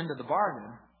fulfills His end of the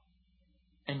bargain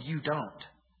and you don't?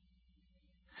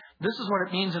 This is what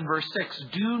it means in verse 6.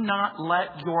 Do not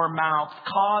let your mouth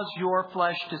cause your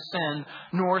flesh to sin,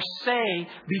 nor say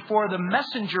before the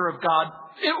messenger of God,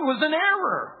 it was an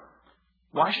error.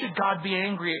 Why should God be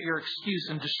angry at your excuse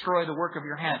and destroy the work of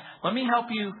your hand? Let me help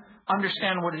you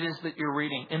understand what it is that you're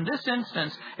reading. In this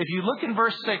instance, if you look in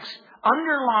verse 6,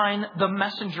 underline the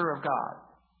messenger of God.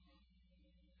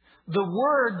 The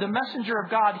word, the messenger of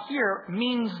God here,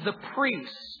 means the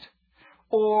priest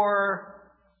or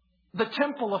the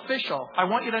temple official. I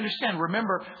want you to understand.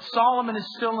 Remember, Solomon is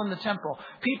still in the temple.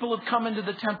 People have come into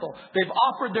the temple. They've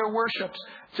offered their worships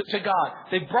to God.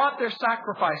 They've brought their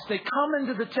sacrifice. They come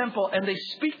into the temple and they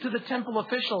speak to the temple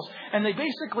officials and they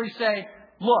basically say,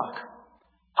 look,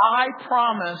 I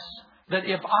promise that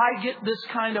if I get this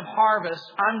kind of harvest,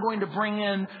 I'm going to bring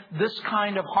in this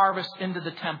kind of harvest into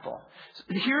the temple.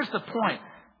 Here's the point.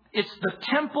 It's the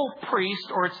temple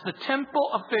priest or it's the temple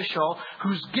official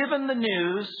who's given the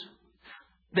news.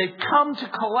 They've come to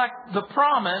collect the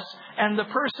promise, and the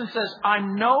person says,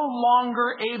 I'm no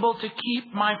longer able to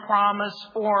keep my promise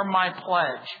or my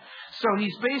pledge. So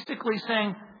he's basically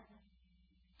saying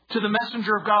to the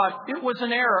messenger of God, it was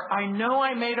an error. I know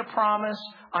I made a promise.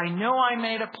 I know I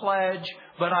made a pledge,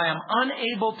 but I am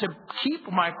unable to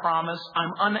keep my promise.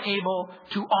 I'm unable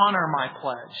to honor my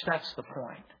pledge. That's the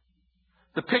point.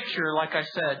 The picture, like I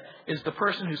said, is the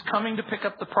person who's coming to pick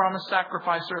up the promised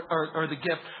sacrifice or the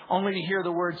gift, only to hear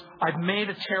the words, I've made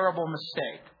a terrible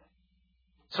mistake.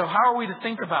 So how are we to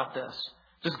think about this?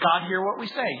 Does God hear what we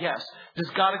say? Yes. Does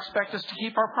God expect us to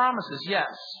keep our promises?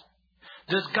 Yes.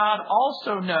 Does God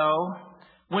also know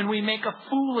when we make a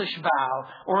foolish vow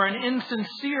or an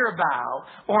insincere vow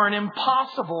or an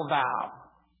impossible vow?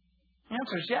 The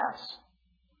answer is yes.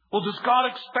 Well, does God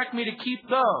expect me to keep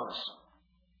those?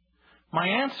 My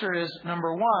answer is,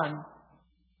 number one,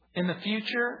 in the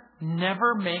future,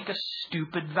 never make a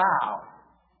stupid vow.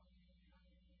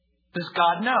 Does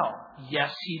God know?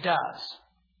 Yes, He does.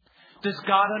 Does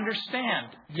God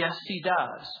understand? Yes, He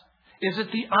does. Is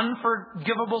it the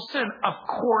unforgivable sin? Of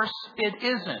course it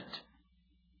isn't.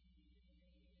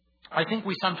 I think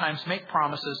we sometimes make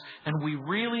promises and we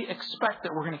really expect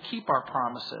that we're going to keep our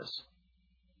promises.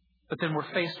 But then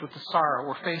we're faced with the sorrow.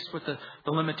 We're faced with the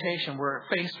limitation. We're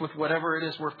faced with whatever it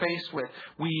is we're faced with.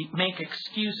 We make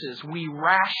excuses. We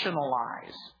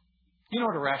rationalize. You know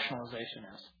what a rationalization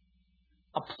is?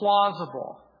 A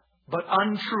plausible but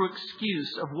untrue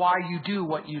excuse of why you do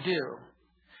what you do.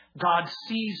 God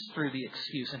sees through the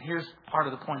excuse. And here's part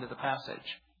of the point of the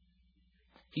passage.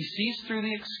 He sees through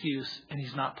the excuse and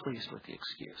He's not pleased with the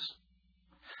excuse.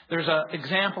 There's an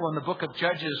example in the book of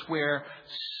Judges where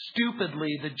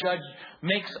stupidly the judge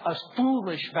makes a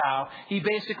foolish vow. He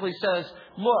basically says,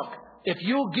 look, if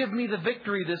you'll give me the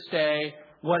victory this day,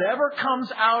 whatever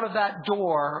comes out of that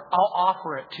door, I'll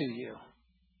offer it to you.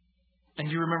 And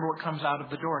you remember what comes out of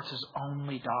the door? It's his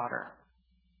only daughter.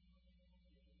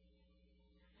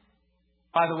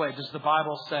 By the way, does the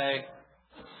Bible say,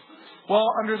 well,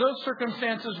 under those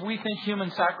circumstances, we think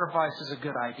human sacrifice is a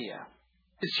good idea?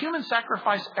 Is human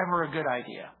sacrifice ever a good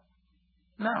idea?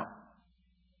 No.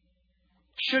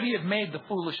 Should he have made the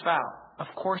foolish vow? Of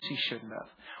course he shouldn't have.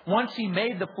 Once he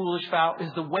made the foolish vow,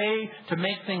 is the way to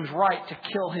make things right to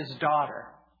kill his daughter?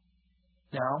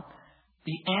 No.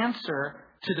 The answer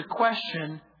to the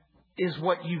question is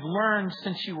what you've learned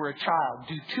since you were a child.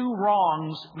 Do two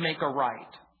wrongs make a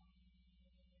right?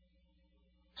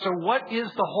 So what is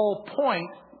the whole point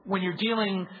when you're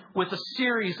dealing with a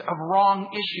series of wrong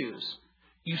issues?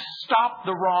 You stop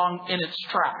the wrong in its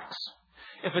tracks.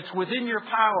 If it's within your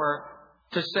power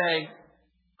to say,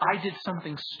 I did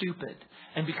something stupid.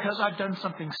 And because I've done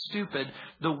something stupid,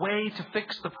 the way to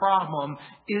fix the problem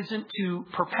isn't to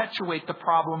perpetuate the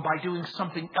problem by doing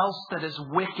something else that is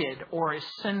wicked or is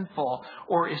sinful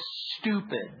or is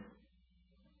stupid.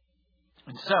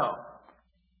 And so,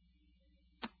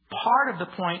 part of the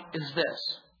point is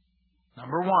this.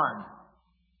 Number one,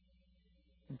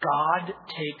 God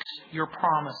takes your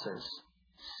promises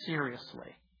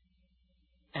seriously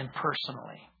and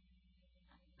personally.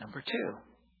 Number two,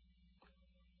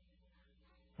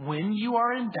 when you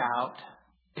are in doubt,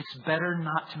 it's better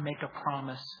not to make a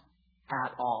promise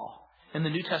at all. In the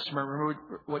New Testament,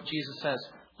 remember what Jesus says,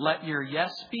 let your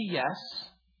yes be yes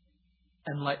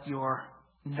and let your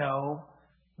no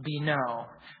be no,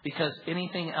 because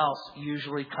anything else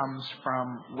usually comes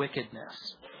from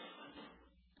wickedness.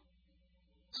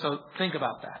 So think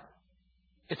about that.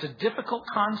 It's a difficult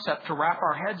concept to wrap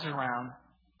our heads around,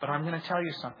 but I'm going to tell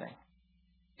you something.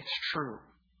 It's true.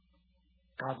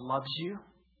 God loves you.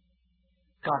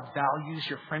 God values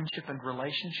your friendship and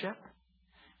relationship.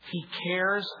 He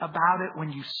cares about it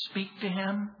when you speak to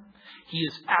Him. He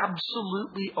is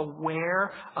absolutely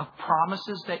aware of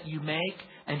promises that you make,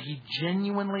 and He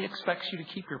genuinely expects you to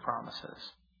keep your promises.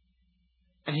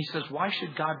 And He says, why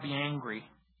should God be angry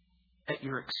at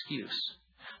your excuse?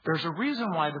 There's a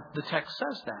reason why the text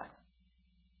says that.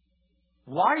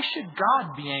 Why should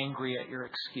God be angry at your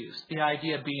excuse? The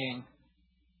idea being,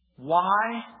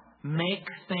 why make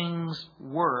things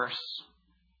worse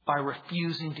by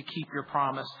refusing to keep your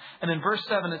promise? And in verse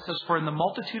 7 it says, for in the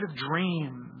multitude of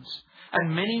dreams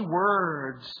and many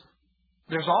words,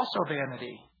 there's also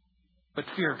vanity, but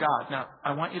fear God. Now,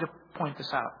 I want you to point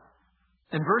this out.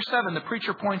 In verse 7, the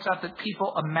preacher points out that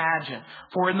people imagine.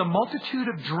 For in the multitude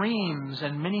of dreams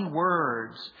and many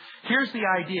words. Here's the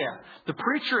idea. The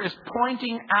preacher is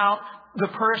pointing out the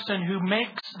person who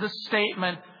makes the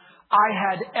statement, I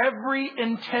had every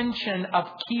intention of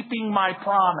keeping my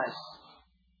promise.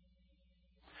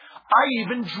 I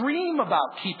even dream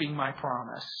about keeping my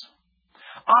promise.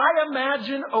 I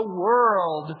imagine a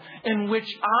world in which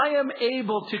I am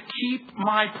able to keep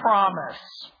my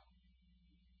promise.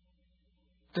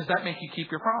 Does that make you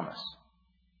keep your promise?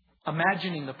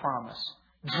 Imagining the promise.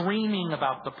 Dreaming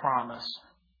about the promise.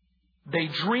 They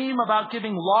dream about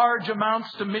giving large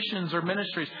amounts to missions or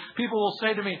ministries. People will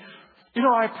say to me,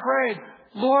 I prayed,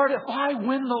 Lord, if I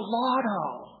win the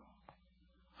lotto,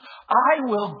 I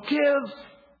will give,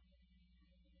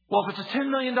 if it's a $10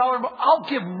 million, I'll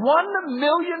give $1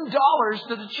 million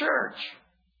to the church.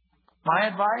 My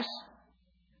advice?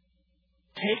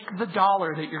 Take the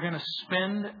dollar that you're going to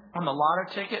spend on the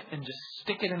lotto ticket and just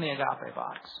stick it in the agape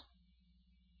box.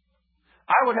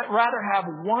 I would rather have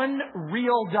one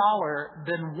real dollar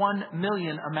than 1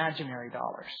 million imaginary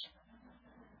dollars.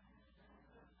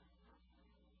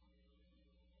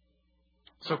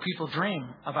 So people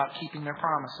dream about keeping their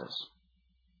promises.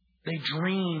 They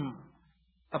dream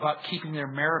about keeping their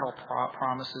marital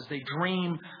promises. They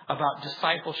dream about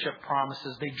discipleship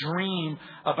promises. They dream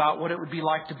about what it would be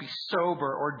like to be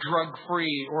sober or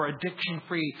drug-free or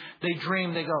addiction-free. They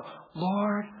go,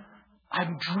 Lord,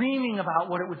 I'm dreaming about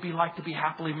what it would be like to be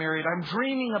happily married. I'm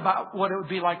dreaming about what it would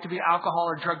be like to be alcohol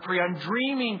or drug-free. I'm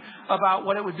dreaming about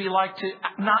what it would be like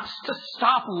to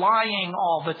stop lying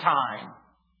all the time.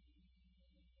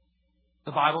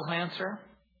 The Bible's answer?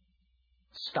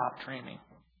 Stop dreaming.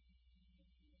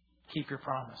 Keep your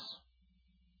promise.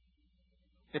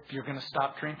 If you're going to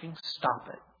stop drinking, stop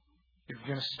it. If you're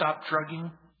going to stop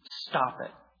drugging, stop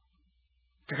it.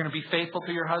 If you're going to be faithful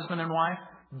to your husband and wife,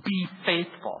 be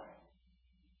faithful.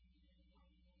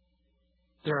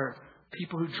 There are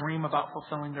people who dream about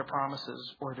fulfilling their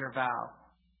promises or their vow,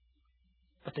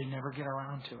 but they never get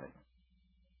around to it.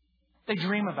 They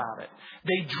dream about it.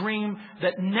 They dream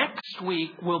that next week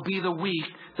will be the week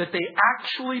that they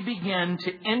actually begin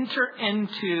to enter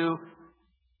into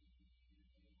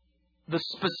the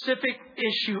specific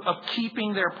issue of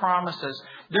keeping their promises.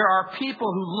 There are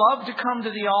people who love to come to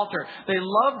the altar. They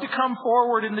love to come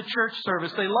forward in the church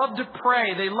service. They love to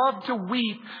pray. They love to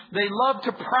weep. They love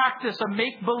to practice a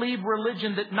make-believe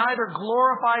religion that neither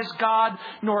glorifies God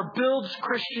nor builds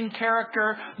Christian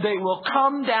character. They will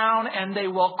come down and they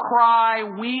will cry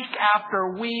week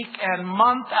after week and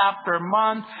month after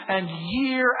month and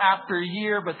year after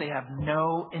year, but they have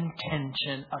no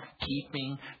intention of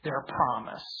keeping their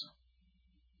promise.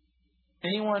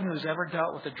 Anyone who's ever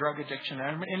dealt with a drug addiction,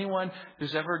 anyone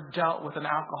who's ever dealt with an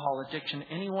alcohol addiction,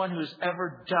 anyone who's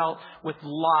ever dealt with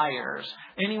liars,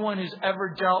 anyone who's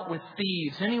ever dealt with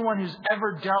thieves, anyone who's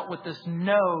ever dealt with this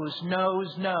knows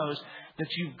that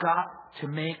you've got to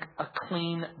make a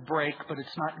clean break, but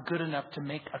it's not good enough to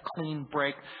make a clean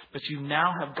break, but you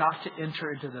now have got to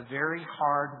enter into the very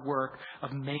hard work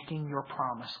of making your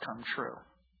promise come true.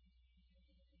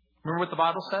 Remember what the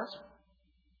Bible says?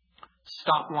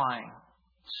 Stop lying.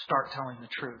 Start telling the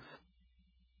truth.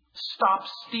 Stop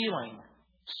stealing.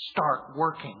 Start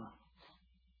working.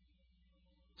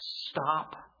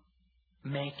 Stop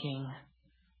making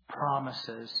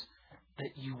promises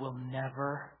that you will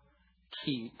never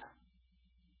keep.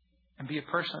 And be a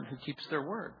person who keeps their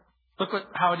word. Look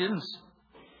how it ends.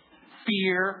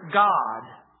 Fear God.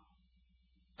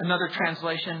 Another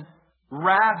translation,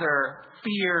 rather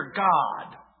fear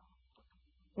God.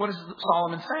 What is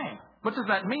Solomon saying? What does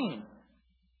that mean?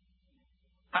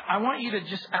 I want you to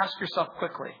just ask yourself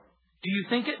quickly. Do you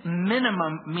think it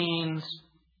minimum means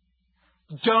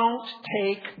don't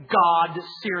take God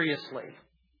seriously?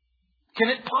 Can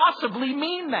it possibly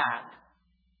mean that?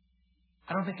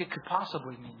 I don't think it could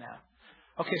possibly mean that.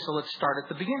 Okay, so let's start at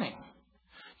the beginning.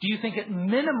 Do you think it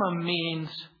minimum means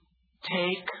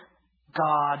take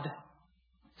God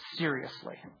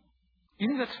seriously? Do you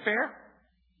think that's fair?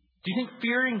 Do you think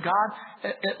fearing God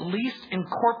at least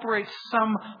incorporates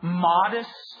some modest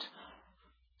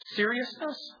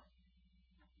seriousness?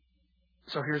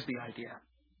 So here's the idea.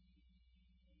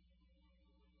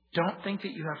 Don't think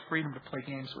that you have freedom to play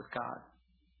games with God.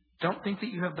 Don't think that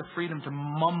you have the freedom to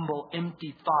mumble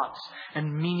empty thoughts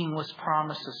and meaningless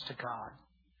promises to God.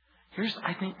 Here's,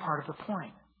 I think, part of the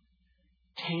point.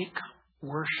 Take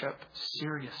worship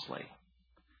seriously.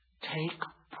 Take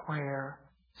prayer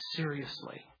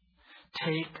seriously.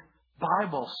 Take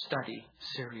Bible study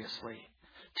seriously.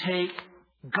 Take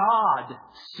God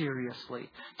seriously.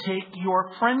 Take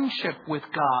your friendship with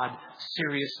God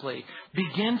seriously.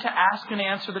 Begin to ask and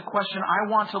answer the question, I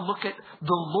want to look at the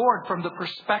Lord from the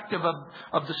perspective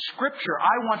of the Scripture.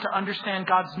 I want to understand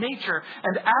God's nature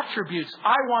and attributes.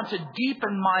 I want to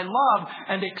deepen my love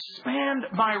and expand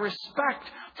my respect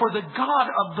for the God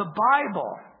of the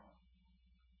Bible.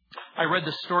 I read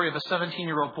the story of a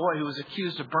 17-year-old boy who was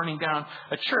accused of burning down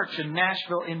a church in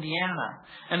Nashville, Indiana.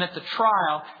 And at the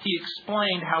trial, he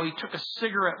explained how he took a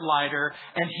cigarette lighter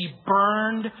and he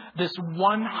burned this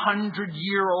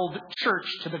 100-year-old church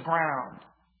to the ground.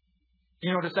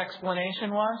 You know what his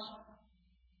explanation was?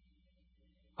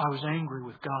 I was angry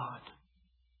with God.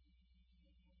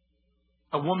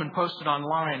 A woman posted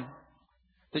online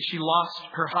that she lost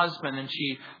her husband and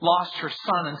she lost her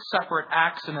son in separate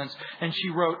accidents. And she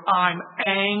wrote, I'm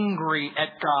angry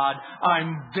at God.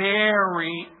 I'm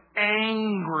very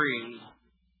angry.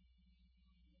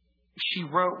 She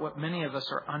wrote what many of us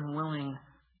are unwilling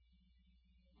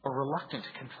or reluctant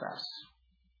to confess.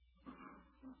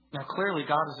 Now, clearly,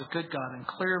 God is a good God, and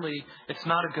clearly, it's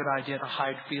not a good idea to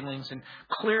hide feelings, and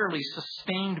clearly,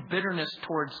 sustained bitterness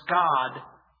towards God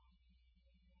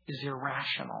is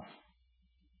irrational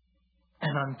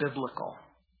and unbiblical.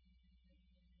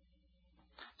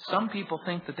 Some people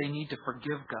think that they need to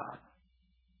forgive God.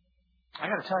 I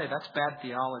got to tell you, that's bad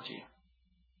theology.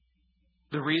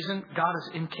 The reason, God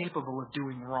is incapable of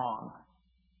doing wrong.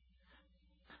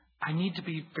 I need to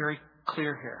be very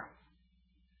clear here.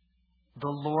 The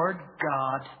Lord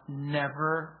God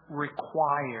never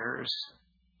requires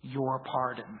your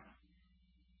pardon.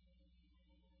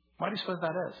 Why do you suppose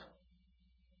that is?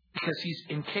 Because He's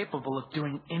incapable of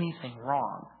doing anything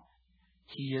wrong.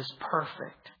 He is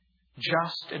perfect.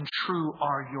 Just and true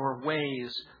are your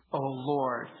ways, O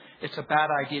Lord. It's a bad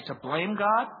idea to blame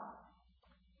God.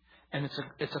 And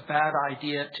it's a bad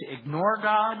idea to ignore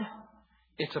God.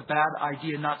 It's a bad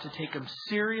idea not to take Him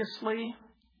seriously.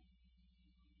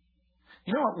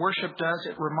 You know what worship does?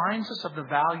 It reminds us of the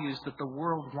values that the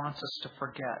world wants us to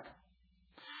forget.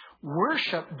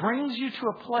 Worship brings you to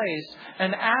a place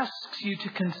and asks you to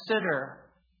consider,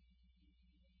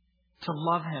 to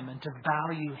love Him and to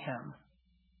value Him,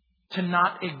 to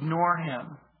not ignore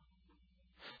Him,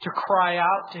 to cry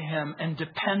out to Him and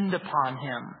depend upon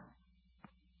Him.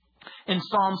 In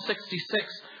Psalm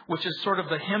 66, which is sort of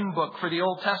the hymn book for the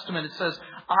Old Testament, it says,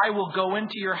 I will go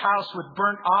into your house with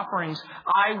burnt offerings.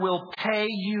 I will pay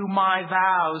you my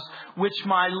vows, which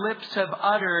my lips have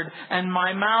uttered and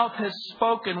my mouth has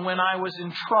spoken when I was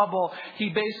in trouble. He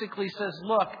basically says,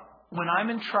 look, when I'm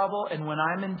in trouble and when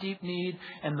I'm in deep need,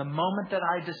 and the moment that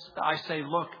I say,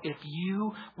 look, if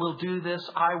you will do this,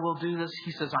 I will do this,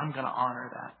 He says, I'm going to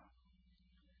honor that.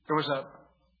 There was a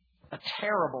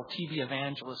terrible TV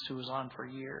evangelist who was on for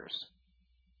years.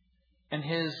 And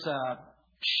his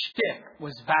shtick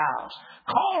was vows.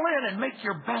 Call in and make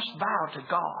your best vow to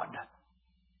God.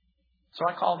 So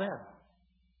I called in.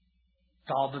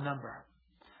 Called the number.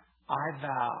 I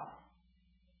vow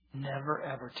never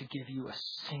ever to give you a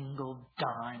single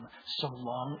dime so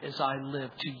long as I live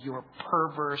to your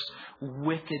perverse,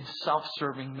 wicked,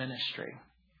 self-serving ministry.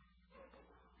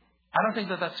 I don't think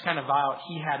that that's the kind of vow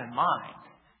he had in mind.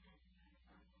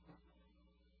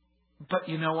 But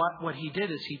you know what? What he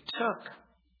did is he took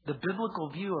the biblical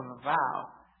view of a vow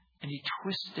and he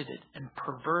twisted it and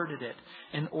perverted it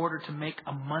in order to make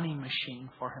a money machine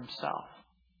for himself.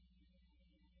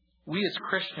 We as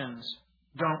Christians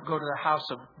don't go to the house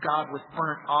of God with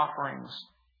burnt offerings.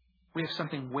 We have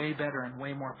something way better and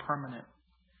way more permanent.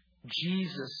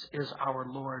 Jesus is our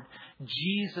Lord.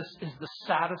 Jesus is the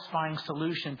satisfying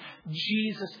solution.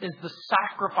 Jesus is the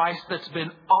sacrifice that's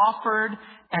been offered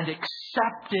and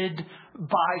accepted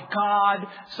by God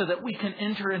so that we can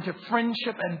enter into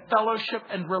friendship and fellowship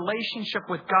and relationship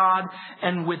with God.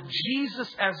 And with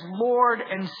Jesus as Lord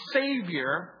and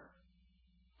Savior,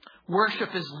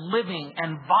 worship is living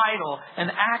and vital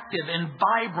and active and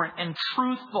vibrant and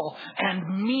truthful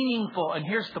and meaningful. And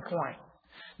here's the point.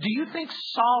 Do you think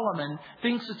Solomon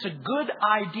thinks it's a good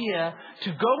idea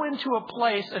to go into a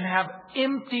place and have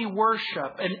empty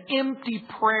worship and empty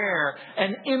prayer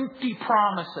and empty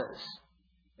promises?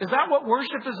 Is that what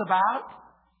worship is about?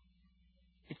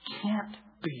 It can't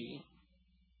be.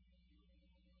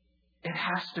 It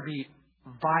has to be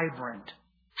vibrant,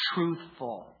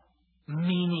 truthful,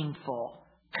 meaningful,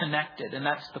 connected. And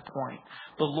that's the point.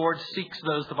 The Lord seeks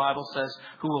those, the Bible says,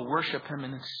 who will worship Him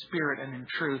in spirit and in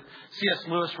truth. C.S.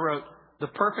 Lewis wrote, the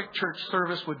perfect church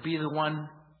service would be the one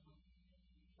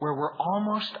where we're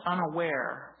almost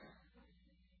unaware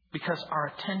because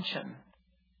our attention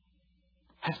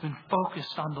has been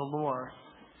focused on the Lord.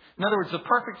 In other words, the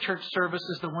perfect church service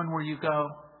is the one where you go,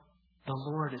 the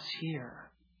Lord is here.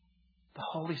 The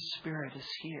Holy Spirit is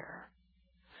here.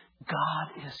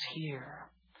 God is here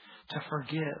to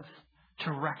forgive,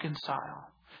 to reconcile,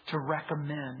 to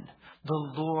recommend.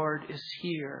 The Lord is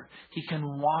here. He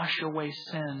can wash away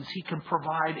sins. He can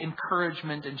provide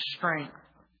encouragement and strength.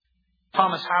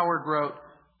 Thomas Howard wrote,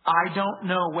 I don't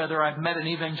know whether I've met an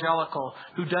evangelical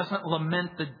who doesn't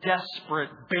lament the desperate,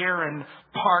 barren,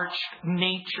 parched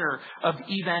nature of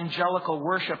evangelical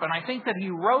worship. And I think that he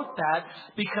wrote that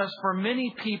because for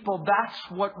many people,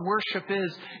 that's what worship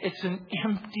is. It's an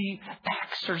empty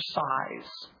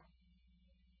exercise.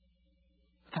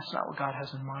 That's not what God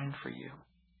has in mind for you.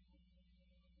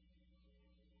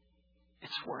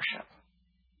 It's worship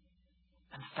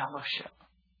and fellowship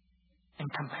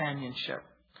and companionship.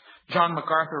 John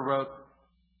MacArthur wrote,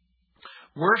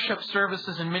 worship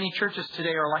services in many churches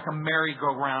today are like a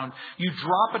merry-go-round. You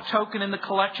drop a token in the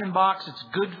collection box. It's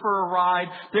good for a ride.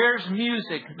 There's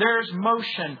music. There's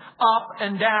motion up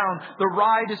and down. The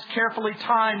ride is carefully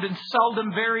timed and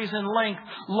seldom varies in length.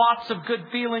 Lots of good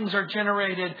feelings are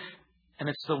generated. And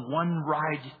it's the one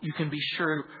ride you can be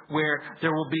sure where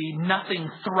there will be nothing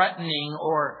threatening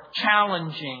or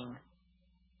challenging.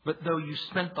 But though you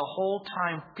spent the whole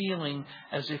time feeling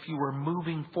as if you were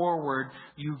moving forward,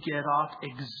 you get off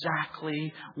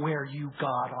exactly where you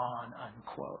got on,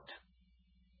 unquote.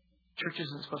 Church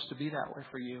isn't supposed to be that way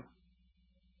for you.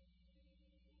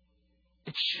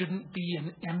 It shouldn't be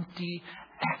an empty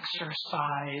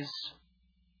exercise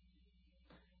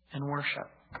in worship,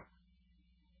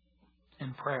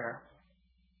 in prayer,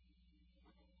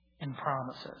 in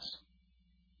promises.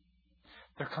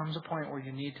 There comes a point where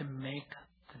you need to make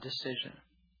the decision.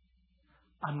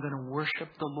 I'm going to worship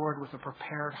the Lord with a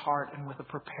prepared heart and with a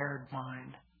prepared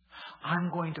mind.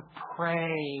 I'm going to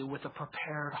pray with a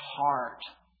prepared heart.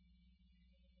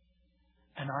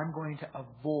 And I'm going to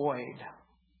avoid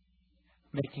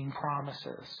making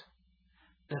promises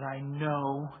that I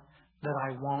know that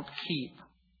I won't keep.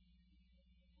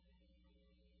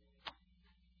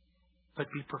 But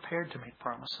be prepared to make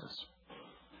promises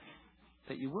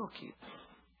that you will keep.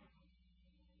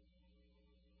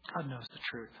 God knows the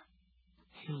truth.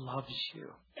 He loves you.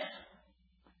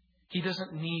 He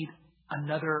doesn't need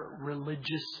another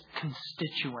religious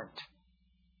constituent.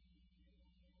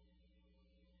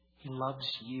 He loves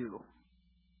you.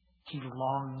 He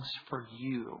longs for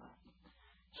you.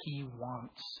 He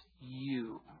wants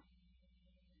you.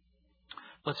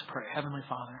 Let's pray. Heavenly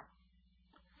Father,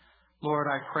 Lord,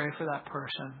 I pray for that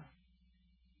person,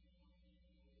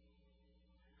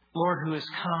 Lord, who has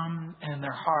come and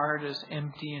their heart is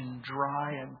empty and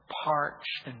dry and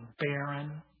parched and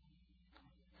barren.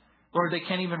 Lord, they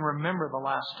can't even remember the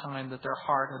last time that their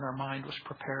heart and their mind was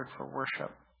prepared for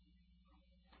worship.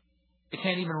 I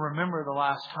can't even remember the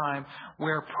last time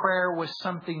where prayer was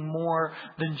something more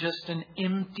than just an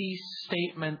empty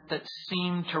statement that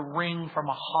seemed to ring from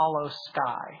a hollow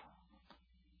sky.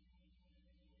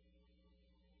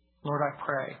 Lord, I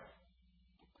pray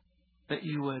that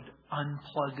you would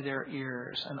unplug their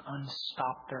ears and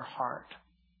unstop their heart.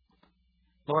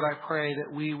 Lord, I pray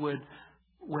that we would,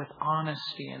 with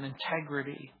honesty and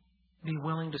integrity, be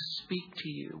willing to speak to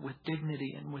you with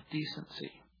dignity and with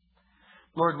decency.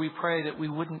 Lord, we pray that we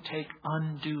wouldn't take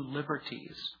undue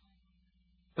liberties,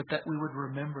 but that we would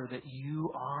remember that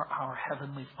you are our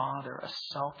Heavenly Father, a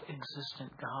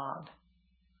self-existent God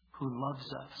who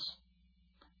loves us,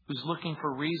 who's looking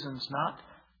for reasons not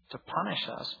to punish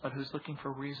us, but who's looking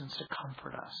for reasons to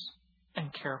comfort us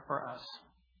and care for us.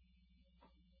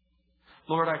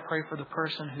 Lord, I pray for the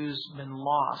person who's been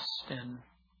lost in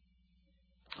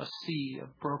a sea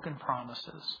of broken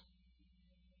promises.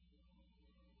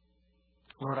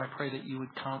 Lord, I pray that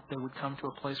they would come to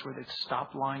a place where they'd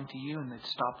stop lying to you and they'd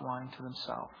stop lying to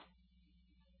themselves.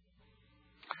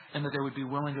 And that they would be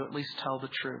willing to at least tell the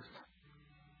truth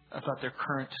about their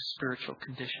current spiritual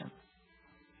condition.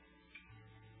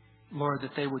 Lord,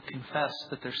 that they would confess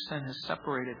that their sin has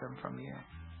separated them from you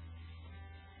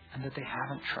and that they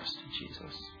haven't trusted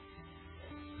Jesus.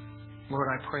 Lord,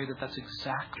 I pray that that's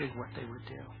exactly what they would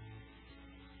do.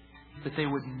 That they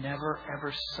would never,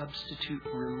 ever substitute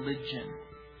religion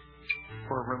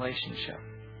for a relationship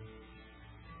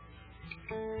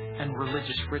and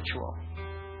religious ritual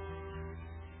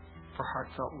for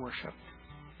heartfelt worship.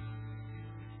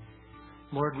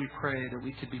 Lord, we pray that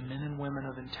we could be men and women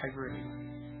of integrity.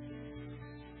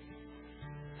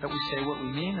 That we say what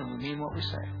we mean and we mean what we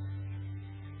say.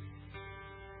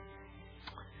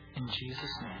 In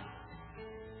Jesus' name,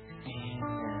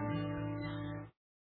 amen.